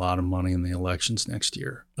spend a lot of money in the elections next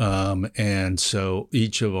year. And so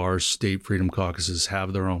each of our state Freedom Caucuses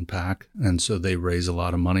have their own PAC. And so they raise a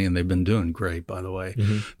lot of money, and they've been doing great, by the way.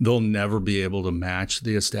 Mm-hmm. They'll never be able to match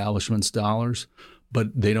the establishment's dollars, but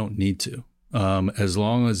they don't need to. As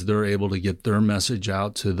long as they're able to get their message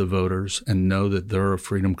out to the voters and know that they're a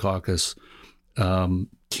Freedom Caucus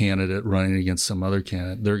candidate running against some other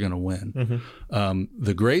candidate, they're going to win. Mm-hmm.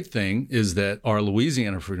 The great thing is that our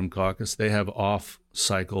Louisiana Freedom Caucus, they have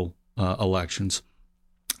off-cycle elections.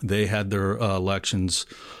 They had their elections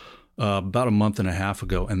about a month and a half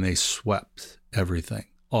ago, and they swept everything.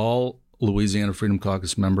 All Louisiana Freedom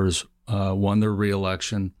Caucus members won their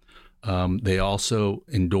re-election. They also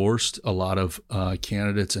endorsed a lot of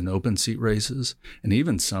candidates in open seat races, and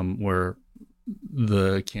even some where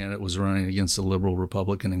the candidate was running against a liberal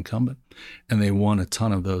Republican incumbent, and they won a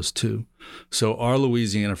ton of those too. So our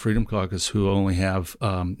Louisiana Freedom Caucus, who only have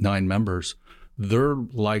 9 members, they're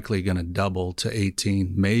likely going to double to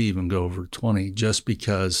 18, may even go over 20, just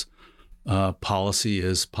because policy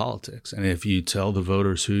is politics. And if you tell the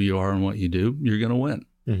voters who you are and what you do, you're going to win.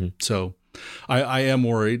 Mm-hmm. So I am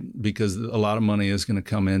worried because a lot of money is going to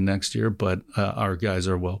come in next year, but our guys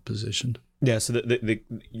are well positioned. Yeah, so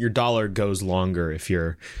your dollar goes longer if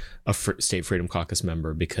you're a state Freedom Caucus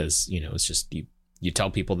member, because it's just you tell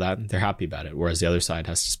people that they're happy about it, whereas the other side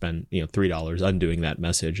has to spend $3 undoing that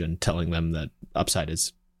message and telling them that upside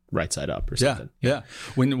is right side up or something. Yeah.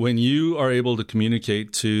 When you are able to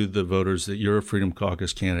communicate to the voters that you're a Freedom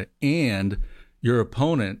Caucus candidate and your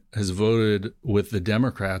opponent has voted with the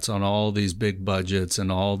Democrats on all these big budgets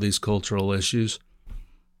and all these cultural issues,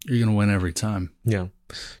 you're going to win every time. Yeah.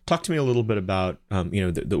 Talk to me a little bit about,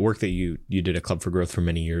 the work that you did at Club for Growth for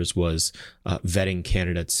many years was vetting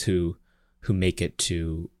candidates who make it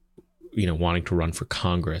to, wanting to run for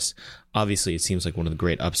Congress. Obviously, it seems like one of the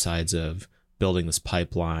great upsides of building this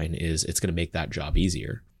pipeline is it's going to make that job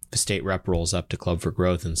easier. If a state rep rolls up to Club for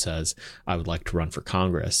Growth and says, I would like to run for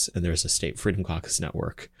Congress, and there's a state Freedom Caucus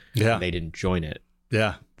network, and they didn't join it.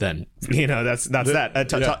 Yeah. Then, that's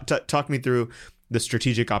that. Talk me through the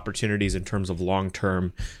strategic opportunities in terms of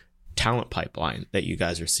long-term talent pipeline that you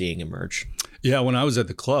guys are seeing emerge. Yeah, when I was at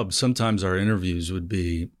the club, sometimes our interviews would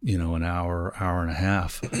be, an hour and a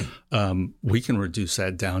half. We can reduce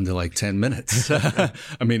that down to like 10 minutes. I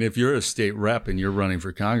mean, if you're a state rep and you're running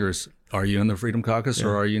for Congress, are you in the Freedom Caucus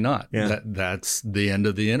or are you not? Yeah. That's the end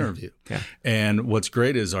of the interview. Yeah. And what's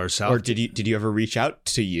great is our South. Or did you ever reach out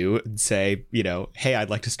to you and say, hey, I'd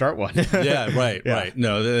like to start one? Yeah, right.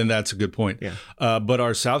 No, and that's a good point. Yeah. But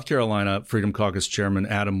our South Carolina Freedom Caucus chairman,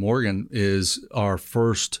 Adam Morgan, is our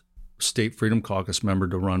first state Freedom Caucus member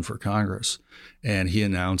to run for Congress. And he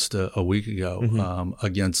announced a week ago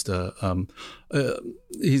against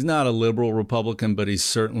he's not a liberal Republican, but he's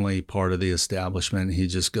certainly part of the establishment. He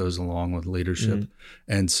just goes along with leadership.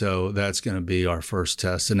 And so that's going to be our first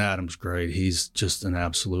test. And Adam's great. He's just an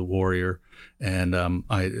absolute warrior. And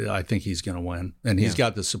I think he's going to win. And he's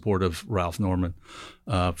got the support of Ralph Norman,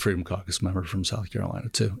 Freedom Caucus member from South Carolina,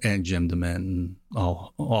 too, and Jim DeMint. And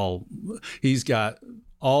all he's got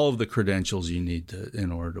all of the credentials you need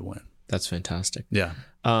in order to win. That's fantastic. Yeah.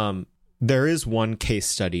 There is one case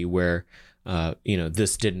study where,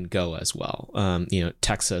 this didn't go as well.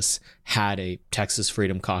 Texas had a Texas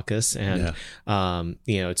Freedom Caucus, and,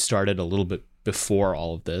 it started a little bit before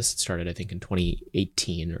all of this. It started, I think, in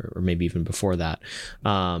 2018 or maybe even before that.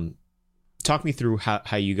 Talk me through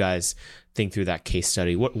how you guys think through that case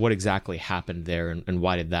study. What exactly happened there, and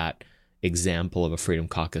why did that example of a Freedom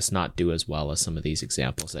Caucus not do as well as some of these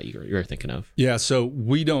examples that you're thinking of? Yeah, so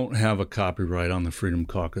we don't have a copyright on the Freedom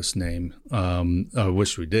Caucus name. I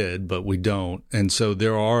wish we did, but we don't. And so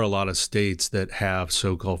there are a lot of states that have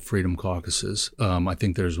so-called Freedom Caucuses. I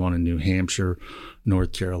think there's one in New Hampshire,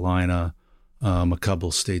 North Carolina, a couple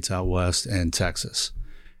of states out west, and Texas.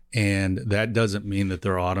 And that doesn't mean that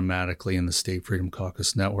they're automatically in the State Freedom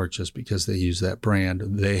Caucus network just because they use that brand.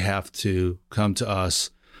 They have to come to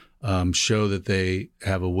us, show that they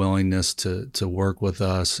have a willingness to work with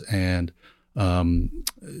us, and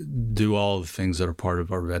do all the things that are part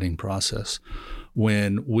of our vetting process.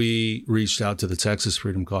 When we reached out to the Texas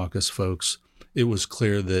Freedom Caucus folks, it was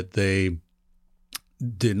clear that they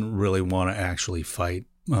didn't really want to actually fight,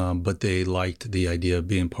 but they liked the idea of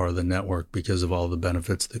being part of the network because of all the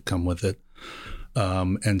benefits that come with it.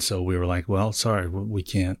 And so we were like, well, sorry, we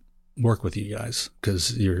can't work with you guys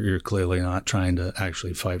because you're clearly not trying to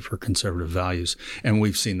actually fight for conservative values. And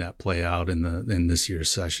we've seen that play out in this year's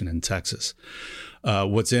session in Texas.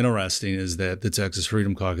 What's interesting is that the Texas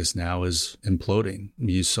Freedom Caucus now is imploding.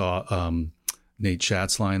 You saw Nate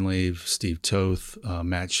Schatzline leave, Steve Toth,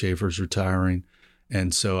 Matt Schaefer's retiring.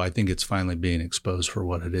 And so I think it's finally being exposed for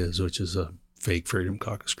what it is, which is a fake Freedom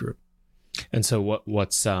Caucus group. And so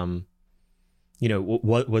what's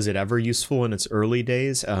what was it ever useful in its early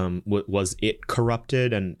days? Was it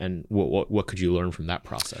corrupted, and what could you learn from that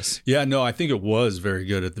process? Yeah, no, I think it was very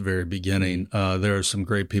good at the very beginning. There are some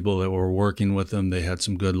great people that were working with them. They had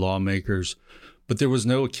some good lawmakers, but there was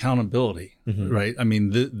no accountability, right? I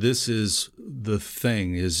mean, this is the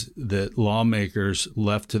thing, is that lawmakers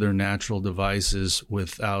left to their natural devices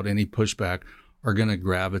without any pushback are going to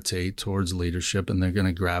gravitate towards leadership, and they're going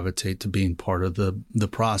to gravitate to being part of the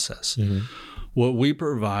process. What we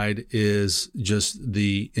provide is just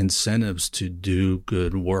the incentives to do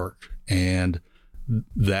good work. And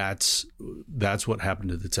that's what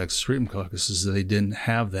happened to the Texas Freedom Caucus, is they didn't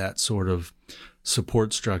have that sort of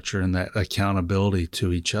support structure and that accountability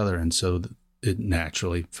to each other. And so it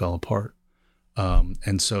naturally fell apart.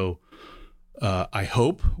 And so I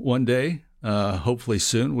hope one day, hopefully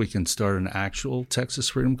soon, we can start an actual Texas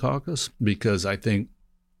Freedom Caucus, because I think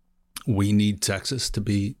we need Texas to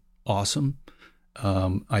be awesome.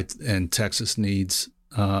 And Texas needs,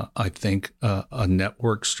 I think, a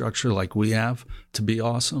network structure like we have to be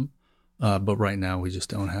awesome. But right now we just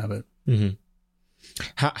don't have it.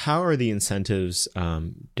 How are the incentives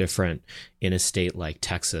different in a state like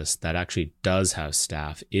Texas that actually does have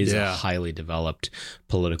staff, is a highly developed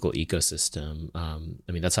political ecosystem?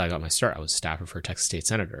 I mean, that's how I got my start. I was staffer for a Texas state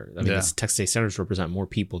senator. I mean, Texas state senators represent more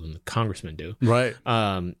people than the congressmen do. Right.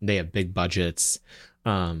 They have big budgets.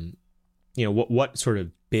 What sort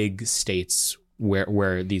of big states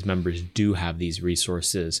where these members do have these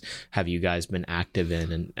resources have you guys been active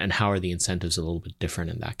in, and how are the incentives a little bit different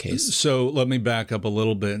in that case? So let me back up a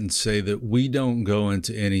little bit and say that we don't go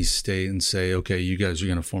into any state and say, okay, you guys are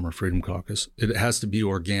going to form a Freedom Caucus. It has to be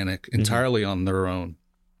organic, entirely on their own.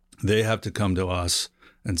 They have to come to us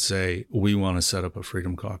and say, we want to set up a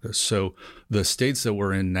Freedom Caucus. So the states that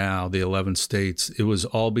we're in now, the 11 states, it was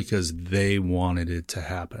all because they wanted it to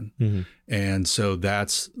happen. And so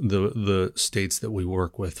that's the states that we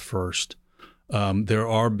work with first. There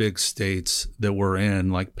are big states that we're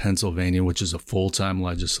in, like Pennsylvania, which is a full-time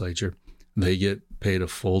legislature. They get paid a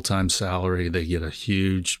full-time salary. They get a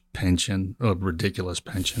huge pension, a ridiculous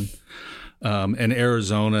pension. And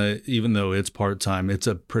Arizona, even though it's part-time, it's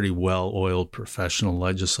a pretty well-oiled professional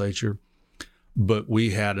legislature. But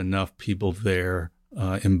we had enough people there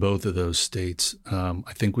in both of those states.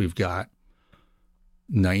 I think we've got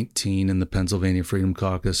 19 in the Pennsylvania Freedom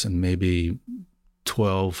Caucus and maybe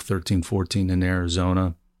 12, 13, 14 in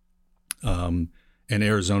Arizona. And And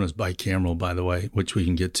Arizona's bicameral, by the way, which we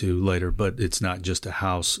can get to later, but it's not just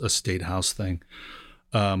a state house thing.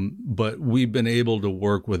 But we've been able to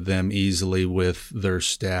work with them easily with their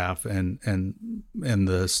staff and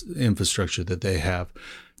the infrastructure that they have.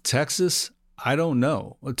 Texas, I don't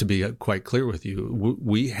know, to be quite clear with you.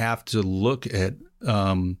 We have to look at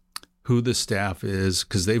who the staff is,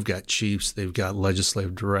 because they've got chiefs, they've got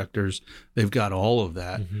legislative directors, they've got all of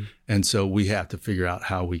that. Mm-hmm. And so we have to figure out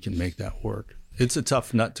how we can make that work. It's a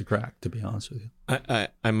tough nut to crack, to be honest with you.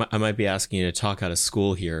 I might be asking you to talk out of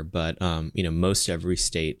school here, but most every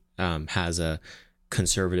state has a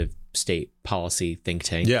conservative state policy think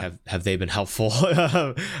tank. Yeah. Have they been helpful?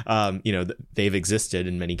 They've existed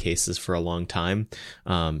in many cases for a long time.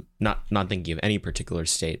 Not thinking of any particular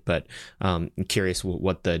state, but I'm curious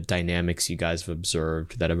what the dynamics you guys have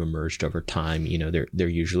observed that have emerged over time. They're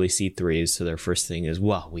usually C3s, so their first thing is,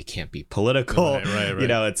 well, we can't be political. Right.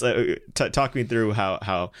 It's talk me through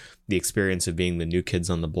how the experience of being the new kids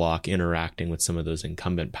on the block interacting with some of those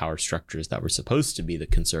incumbent power structures that were supposed to be the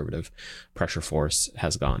conservative pressure force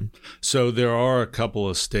has gone. So there are a couple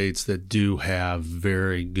of states that do have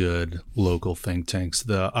very good local think tanks.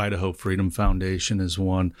 The Idaho Freedom Foundation is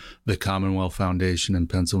one. The Commonwealth Foundation in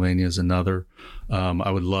Pennsylvania is another. I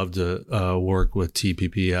would love to work with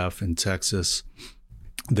TPPF in Texas.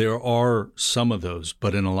 There are some of those,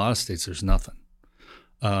 but in a lot of states, there's nothing.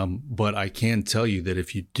 But I can tell you that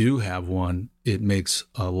if you do have one, it makes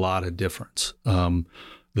a lot of difference.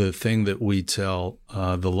 The thing that we tell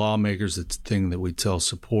the lawmakers, the thing that we tell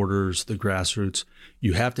supporters, the grassroots,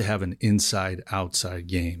 you have to have an inside-outside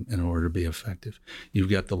game in order to be effective. You've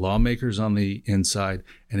got the lawmakers on the inside,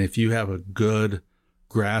 and if you have a good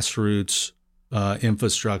grassroots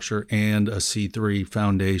infrastructure and a C3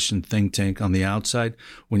 foundation think tank on the outside,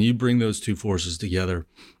 when you bring those two forces together,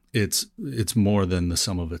 it's more than the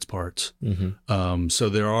sum of its parts. Mm-hmm. So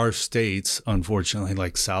there are states, unfortunately,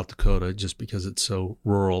 like South Dakota, just because it's so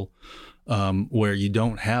rural, where you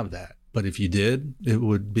don't have that. But if you did, it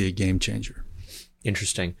would be a game changer.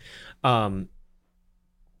 Interesting. Have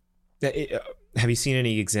you seen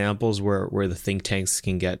any examples where the think tanks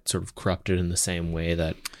can get sort of corrupted in the same way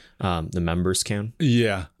that the members can?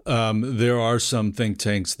 Yeah. There are some think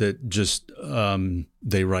tanks that just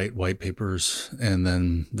they write white papers and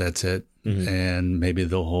then that's it. Mm-hmm. And maybe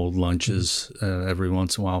they'll hold lunches every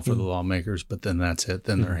once in a while for the lawmakers, but then that's it.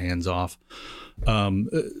 Then they're hands off.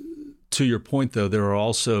 To your point, though, there are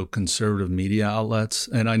also conservative media outlets,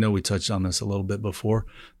 and I know we touched on this a little bit before,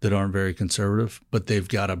 that aren't very conservative, but they've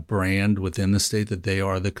got a brand within the state that they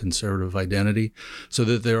are the conservative identity, so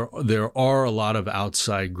that there are a lot of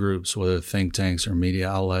outside groups, whether think tanks or media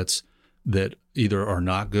outlets, that either are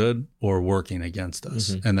not good or working against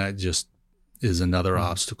us, and that just is another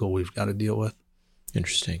obstacle we've got to deal with.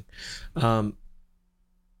 Interesting.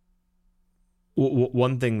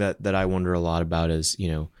 One thing that I wonder a lot about is,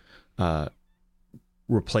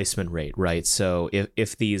 replacement rate, right? So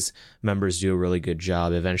if these members do a really good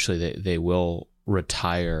job, eventually they will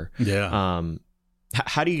retire. Yeah.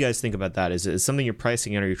 How do you guys think about that? Is it something you're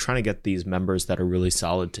pricing in? Are you trying to get these members that are really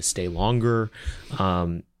solid to stay longer?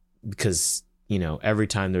 Because, every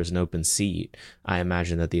time there's an open seat, I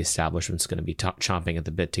imagine that the establishment's going to be chomping at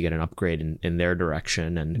the bit to get an upgrade in their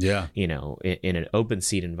direction. And, in an open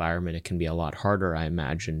seat environment, it can be a lot harder, I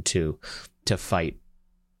imagine, to fight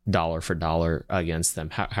dollar for dollar against them.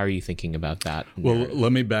 How are you thinking about that? Well,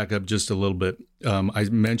 let me back up just a little bit. I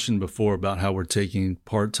mentioned before about how we're taking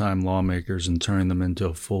part-time lawmakers and turning them into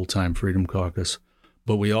a full-time Freedom Caucus,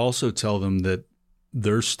 but we also tell them that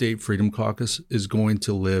their state Freedom Caucus is going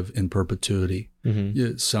to live in perpetuity.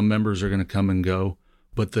 Mm-hmm. Some members are going to come and go,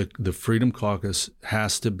 but the Freedom Caucus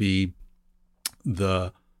has to be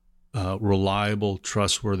the reliable,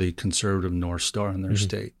 trustworthy, conservative North Star in their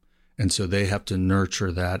state. And so they have to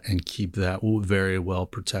nurture that and keep that very well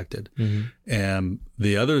protected. Mm-hmm. And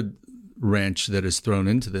the other wrench that is thrown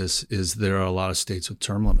into this is there are a lot of states with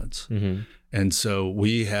term limits. Mm-hmm. And so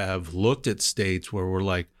we have looked at states where we're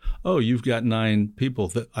like, oh, you've got 9 people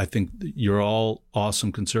that I think you're all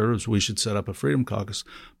awesome conservatives. We should set up a Freedom Caucus.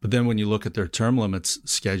 But then when you look at their term limits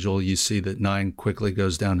schedule, you see that 9 quickly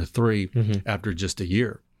goes down to 3 after just a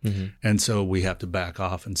year. Mm-hmm. And so we have to back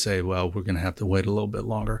off and say, well, we're going to have to wait a little bit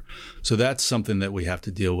longer. So that's something that we have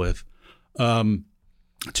to deal with. To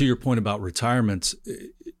your point about retirements,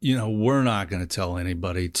 we're not going to tell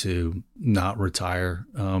anybody to not retire.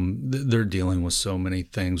 They're dealing with so many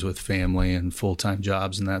things with family and full-time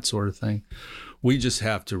jobs and that sort of thing. We just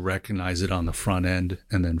have to recognize it on the front end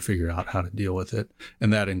and then figure out how to deal with it.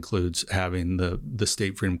 And that includes having the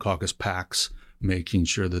State Freedom Caucus PACs, making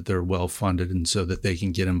sure that they're well funded and so that they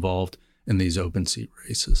can get involved in these open seat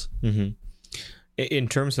races. Mm-hmm. In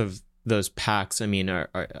terms of those PACs, I mean,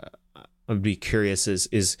 I'd be curious,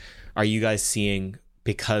 are you guys seeing,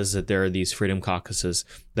 because that there are these freedom caucuses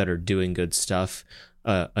that are doing good stuff,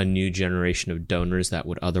 a new generation of donors that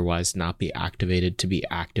would otherwise not be activated to be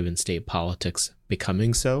active in state politics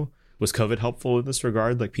becoming so? Was COVID helpful in this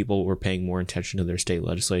regard? Like, people were paying more attention to their state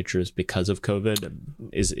legislatures because of COVID.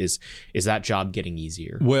 Is that job getting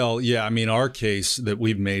easier? Well, yeah. I mean, our case that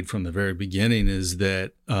we've made from the very beginning is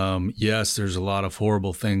that, yes, there's a lot of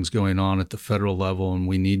horrible things going on at the federal level, and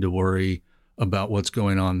we need to worry about what's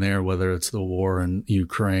going on there, whether it's the war in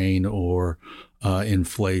Ukraine or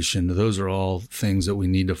inflation. Those are all things that we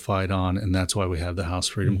need to fight on, and that's why we have the House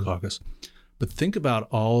Freedom Caucus. But think about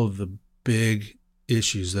all of the big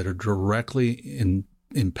issues that are directly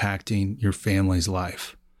impacting your family's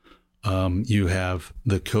life. You have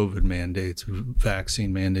the COVID mandates,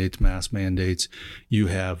 vaccine mandates, mask mandates. You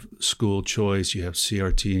have school choice. You have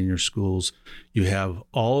CRT in your schools. You have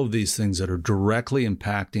all of these things that are directly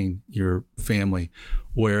impacting your family,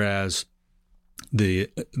 whereas the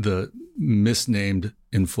misnamed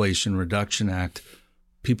Inflation Reduction Act,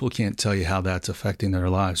 people can't tell you how that's affecting their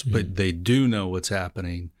lives, but they do know what's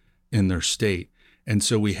happening in their state. And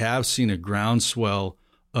so we have seen a groundswell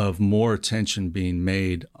of more attention being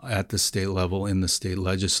made at the state level in the state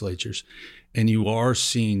legislatures. And you are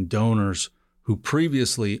seeing donors who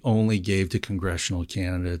previously only gave to congressional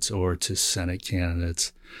candidates or to Senate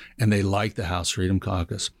candidates, and they like the House Freedom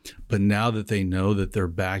Caucus. But now that they know that their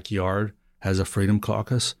backyard has a Freedom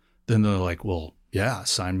Caucus, then they're like, well, yeah,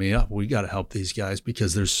 sign me up. We got to help these guys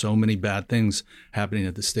because there's so many bad things happening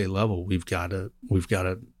at the state level. We've got to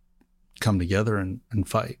come together and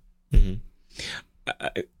fight.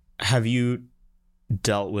 Mm-hmm. Have you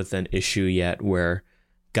dealt with an issue yet where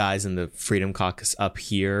guys in the Freedom Caucus up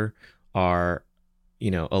here are,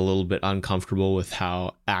 a little bit uncomfortable with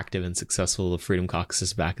how active and successful the Freedom Caucus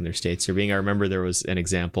is back in their states are being? I remember there was an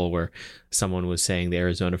example where someone was saying the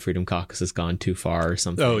Arizona Freedom Caucus has gone too far or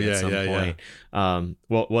something at some point. Yeah.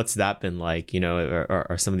 Well, what's that been like?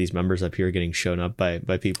 Are some of these members up here getting shown up by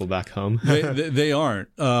people back home? They aren't.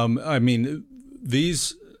 I mean,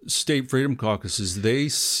 these state freedom caucuses, they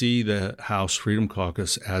see the House Freedom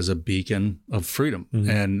Caucus as a beacon of freedom. Mm-hmm.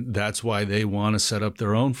 And that's why they want to set up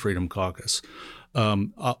their own Freedom Caucus.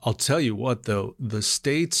 I'll tell you what, though, the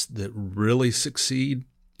states that really succeed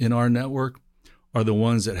in our network are the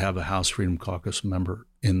ones that have a House Freedom Caucus member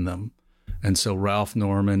in them. And so Ralph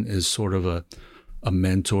Norman is sort of a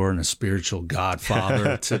mentor and a spiritual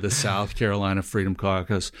godfather to the South Carolina Freedom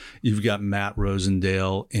Caucus. You've got Matt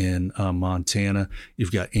Rosendale in Montana.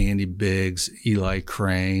 You've got Andy Biggs, Eli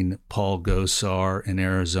Crane, Paul Gosar in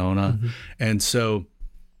Arizona. Mm-hmm. And so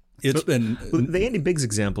it's been... The Andy Biggs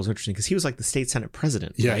example is interesting because he was like the state Senate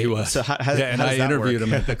president. Yeah, right? he was. So how and I interviewed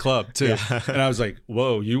him at the club too. Yeah. And I was like,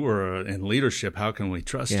 whoa, you were in leadership. How can we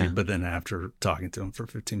trust you? But then after talking to him for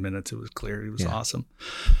 15 minutes, it was clear he was awesome.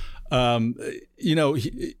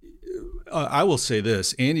 I will say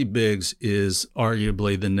this, Andy Biggs is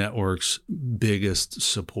arguably the network's biggest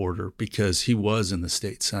supporter because he was in the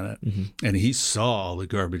state Senate and he saw all the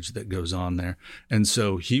garbage that goes on there. And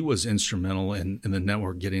so he was instrumental in the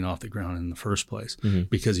network getting off the ground in the first place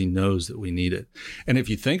because he knows that we need it. And if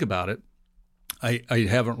you think about it, I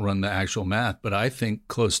haven't run the actual math, but I think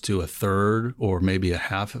close to a third or maybe a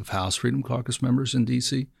half of House Freedom Caucus members in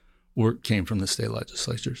D.C. came from the state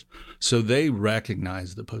legislatures. So they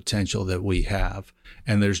recognize the potential that we have,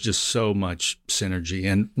 and there's just so much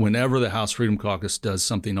synergy. And whenever the House Freedom Caucus does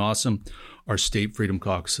something awesome, our state Freedom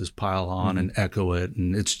Caucuses pile on and echo it,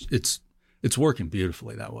 and it's working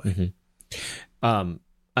beautifully that way.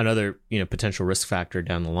 Another potential risk factor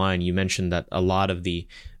down the line, you mentioned that a lot of the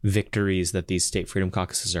victories that these state Freedom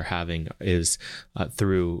Caucuses are having is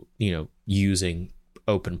through using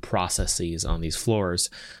open processes on these floors.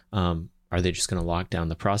 Are they just going to lock down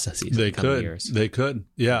the processes? They could.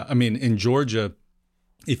 Yeah. I mean, in Georgia,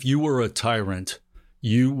 if you were a tyrant,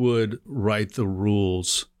 you would write the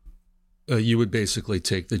rules. You would basically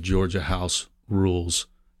take the Georgia House rules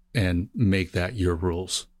and make that your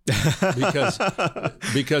rules.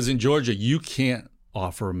 Because in Georgia, you can't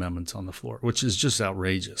offer amendments on the floor, which is just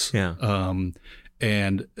outrageous. Yeah.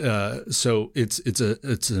 So it's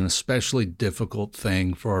an especially difficult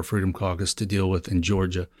thing for our Freedom Caucus to deal with in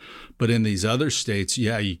Georgia. But in these other states,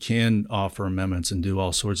 you can offer amendments and do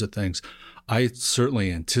all sorts of things. I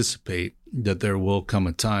certainly anticipate that there will come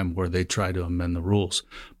a time where they try to amend the rules.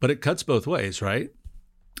 But it cuts both ways, right?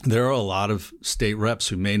 there are a lot of state reps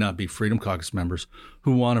who may not be Freedom Caucus members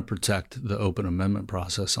who want to protect the open amendment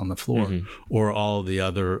process on the floor or all of the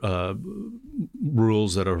other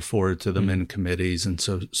rules that are afforded to them in committees. And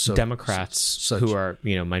so Democrats who are,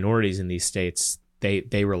 minorities in these states,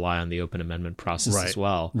 they rely on the open amendment process as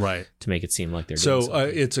well, to make it seem like they're doing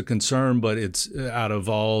something. It's a concern, but it's out of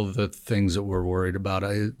all the things that we're worried about,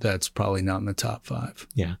 that's probably not in the top 5.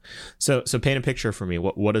 Yeah. So paint a picture for me.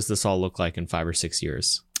 What does this all look like in 5 or 6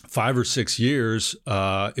 years? 5 or 6 years,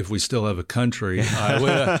 if we still have a country,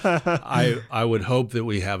 I would hope that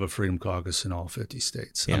we have a Freedom Caucus in all 50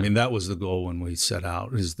 states. Yeah. I mean, that was the goal when we set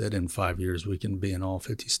out, is that in 5 years we can be in all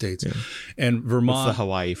 50 states. Yeah. And Vermont, what's the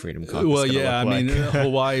Hawaii Freedom Caucus? Well, yeah, I mean,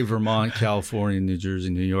 Hawaii, Vermont, California, New Jersey,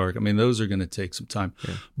 New York. I mean, those are going to take some time.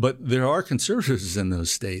 Yeah. But there are conservatives in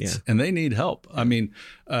those states, and they need help. I mean,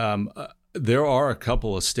 there are a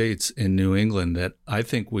couple of states in New England that I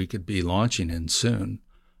think we could be launching in soon.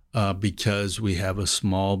 Because we have a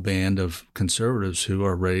small band of conservatives who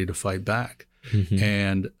are ready to fight back.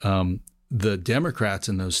 And the Democrats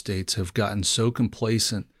in those states have gotten so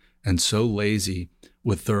complacent and so lazy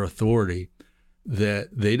with their authority that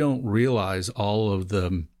they don't realize all of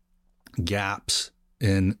the gaps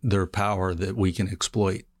in their power that we can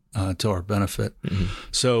exploit to our benefit.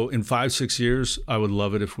 So in 5-6 years, I would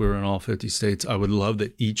love it if we were in all 50 states. I would love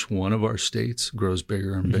that each one of our states grows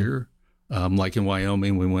bigger and bigger. Like in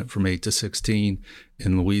Wyoming, we went from 8 to 16.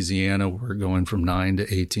 In Louisiana, we're going from 9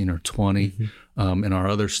 to 18 or 20. In our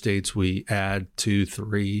other states, we add 2,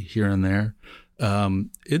 3 here and there.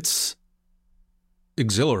 It's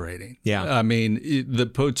exhilarating. Yeah. I mean, the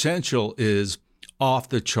potential is off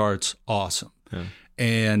the charts awesome. Yeah.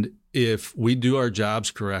 And if we do our jobs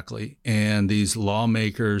correctly and these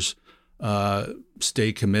lawmakers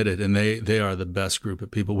stay committed, and they are the best group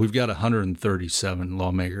of people. We've got 137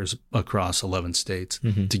 lawmakers across 11 states,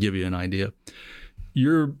 to give you an idea.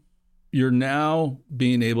 You're now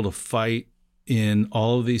being able to fight in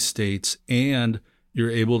all of these states, and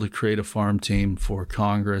you're able to create a farm team for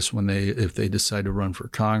Congress if they decide to run for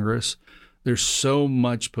Congress. There's so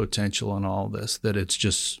much potential in all this that it's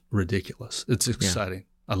just ridiculous. It's exciting.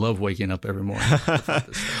 I love waking up every morning.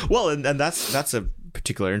 Well, and that's a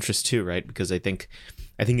particular interest too, right? Because I think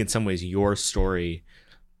in some ways your story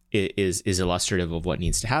is illustrative of what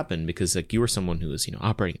needs to happen, because like you were someone who was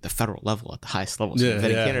operating at the federal level, at the highest levels,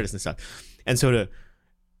 vetting candidates and stuff, and so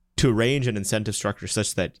to arrange an incentive structure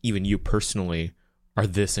such that even you personally are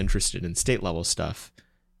this interested in state level stuff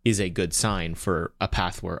is a good sign for a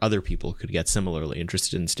path where other people could get similarly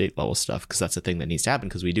interested in state level stuff, because that's the thing that needs to happen,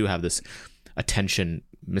 because we do have this attention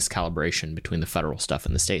miscalibration between the federal stuff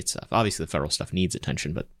and the state stuff. Obviously, the federal stuff needs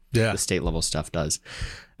attention, but the state level stuff does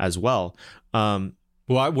as well. Well,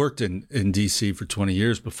 I worked in D.C. for 20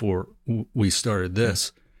 years before we started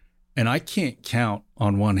this, and I can't count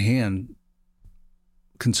on one hand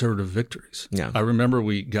conservative victories. Yeah. I remember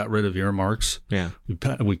we got rid of earmarks. Yeah.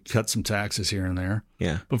 We cut some taxes here and there.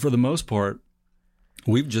 Yeah. But for the most part,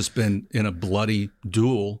 we've just been in a bloody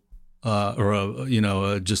duel,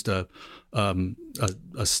 just a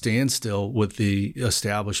standstill with the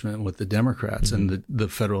establishment, with the Democrats, and the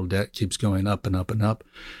federal debt keeps going up and up and up.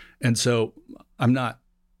 And so I'm not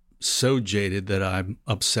so jaded that I'm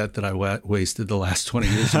upset that I wasted the last 20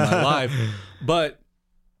 years of my life. But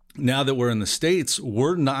now that we're in the States,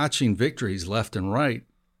 we're notching victories left and right.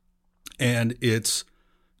 And it's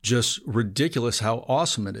just ridiculous how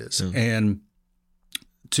awesome it is. And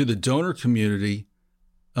to the donor community,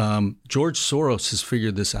 George Soros has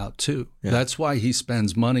figured this out too. Yeah. That's why he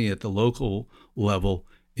spends money at the local level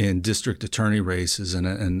in district attorney races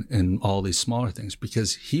and all these smaller things,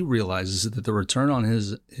 because he realizes that the return on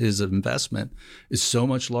his investment is so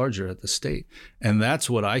much larger at the state. And that's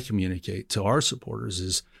what I communicate to our supporters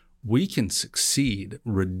is we can succeed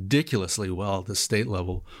ridiculously well at the state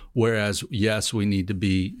level, whereas, yes, we need to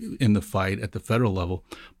be in the fight at the federal level.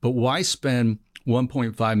 But why spend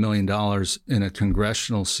 $1.5 million in a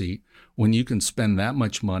congressional seat when you can spend that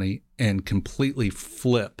much money and completely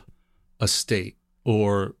flip a state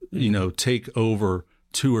or, take over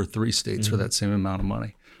 2 or 3 states for that same amount of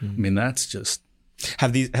money? I mean, that's just...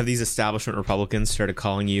 Have these establishment Republicans started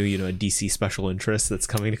calling you, a DC special interest that's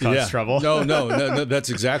coming to cause trouble? No,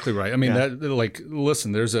 that's exactly right. I mean,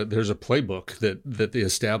 listen, there's a playbook that the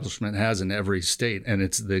establishment has in every state, and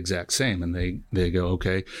it's the exact same. And they go,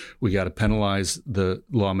 okay, we got to penalize the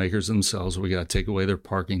lawmakers themselves. We got to take away their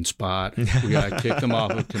parking spot. We got to kick them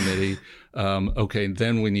off of committee. Okay,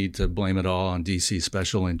 then we need to blame it all on DC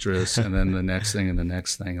special interests, and then the next thing and the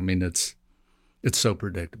next thing. I mean, it's so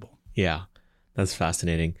predictable. Yeah. That's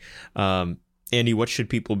fascinating. Andy, what should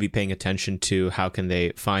people be paying attention to? How can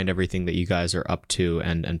they find everything that you guys are up to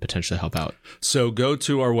and potentially help out? So go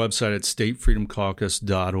to our website at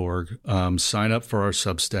statefreedomcaucus.org. Sign up for our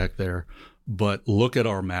Substack there, but look at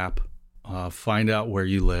our map. Find out where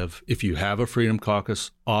you live. If you have a Freedom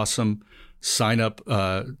Caucus, awesome. Sign up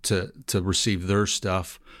to receive their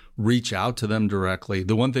stuff. Reach out to them directly.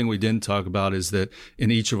 The one thing we didn't talk about is that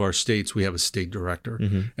in each of our states, we have a state director.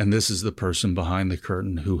 And this is the person behind the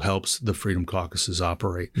curtain who helps the Freedom Caucuses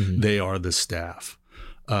operate. They are the staff.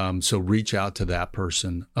 So reach out to that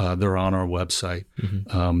person. They're on our website.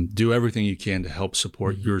 Do everything you can to help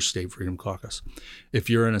support your state Freedom Caucus. If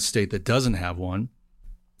you're in a state that doesn't have one,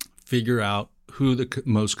 figure out who the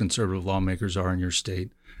most conservative lawmakers are in your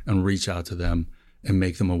state and reach out to them and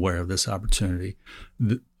make them aware of this opportunity.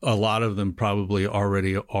 A lot of them probably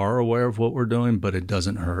already are aware of what we're doing, but it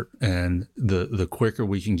doesn't hurt. And the quicker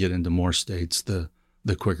we can get into more states, the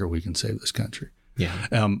quicker we can save this country. Yeah.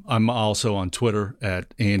 I'm also on Twitter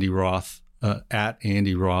at Andy Roth,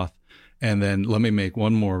 And then let me make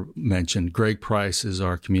one more mention. Greg Price is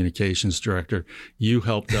our communications director. You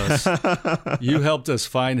helped us. You helped us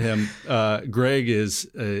find him. Greg is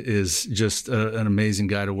just an amazing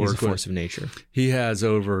guy to work with. He's a force of nature. He has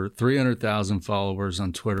over 300,000 followers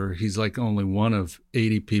on Twitter. He's like only one of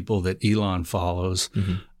 80 people that Elon follows.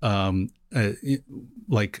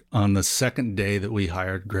 Like on the second day that we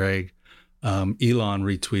hired Greg, Elon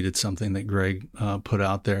retweeted something that Greg put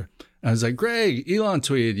out there. I was like, Greg, Elon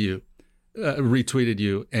retweeted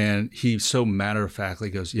you, and he so matter-of-factly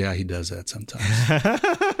goes, yeah, he does that sometimes.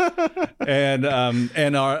 and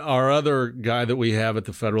our other guy that we have at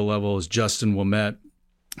the federal level is Justin Ouimet.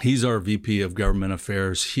 He's our VP of Government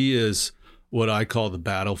Affairs. He is what I call the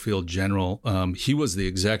battlefield general. He was the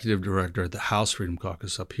executive director at the House Freedom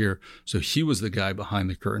Caucus up here, so he was the guy behind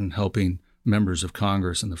the curtain helping members of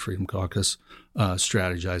Congress and the Freedom Caucus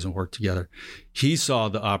strategize and work together. He saw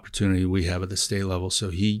the opportunity we have at the state level, so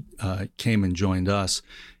he came and joined us.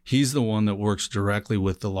 He's the one that works directly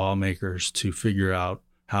with the lawmakers to figure out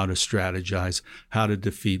how to strategize, how to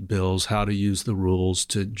defeat bills, how to use the rules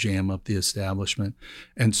to jam up the establishment.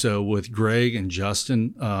 And so with Greg and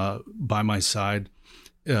Justin by my side,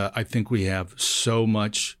 I think we have so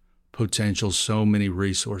much potential, so many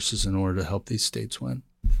resources in order to help these states win.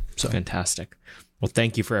 So fantastic. Well,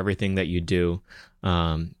 thank you for everything that you do.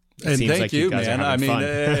 And thank like you, man. I mean,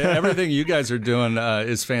 everything you guys are doing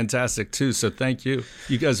is fantastic too. So thank you.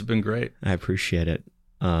 You guys have been great. I appreciate it.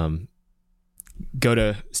 Go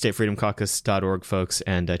to statefreedomcaucus.org, folks,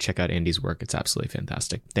 and check out Andy's work. It's absolutely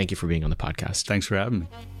fantastic. Thank you for being on the podcast. Thanks for having me.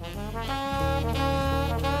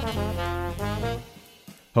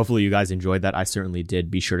 Hopefully you guys enjoyed that. I certainly did.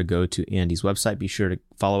 Be sure to go to Andy's website. Be sure to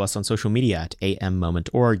follow us on social media at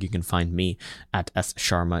ammoment.org. You can find me at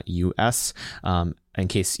ssharmaus. In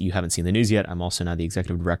case you haven't seen the news yet, I'm also now the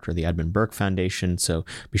executive director of the Edmund Burke Foundation. So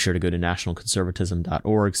be sure to go to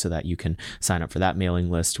nationalconservatism.org so that you can sign up for that mailing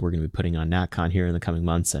list. We're going to be putting on NatCon here in the coming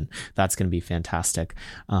months, and that's going to be fantastic.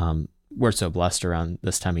 We're so blessed around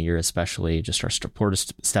this time of year, especially just our support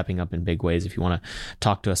is stepping up in big ways. If you want to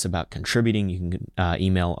talk to us about contributing, you can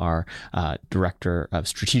email our Director of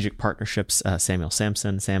Strategic Partnerships, Samuel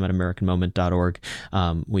Sampson, sam@americanmoment.org.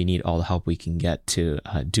 We need all the help we can get to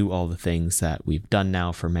do all the things that we've done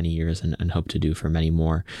now for many years and hope to do for many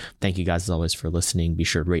more. Thank you guys as always for listening. Be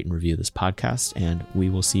sure to rate and review this podcast, and we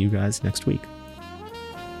will see you guys next week.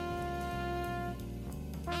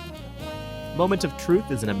 Moment of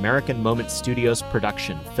Truth is an American Moment Studios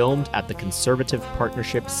production filmed at the Conservative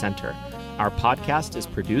Partnership Center. Our podcast is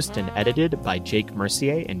produced and edited by Jake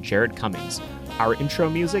Mercier and Jared Cummings. Our intro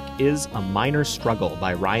music is A Minor Struggle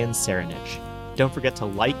by Ryan Serenich. Don't forget to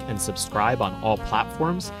like and subscribe on all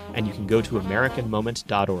platforms, and you can go to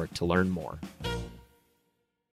AmericanMoment.org to learn more.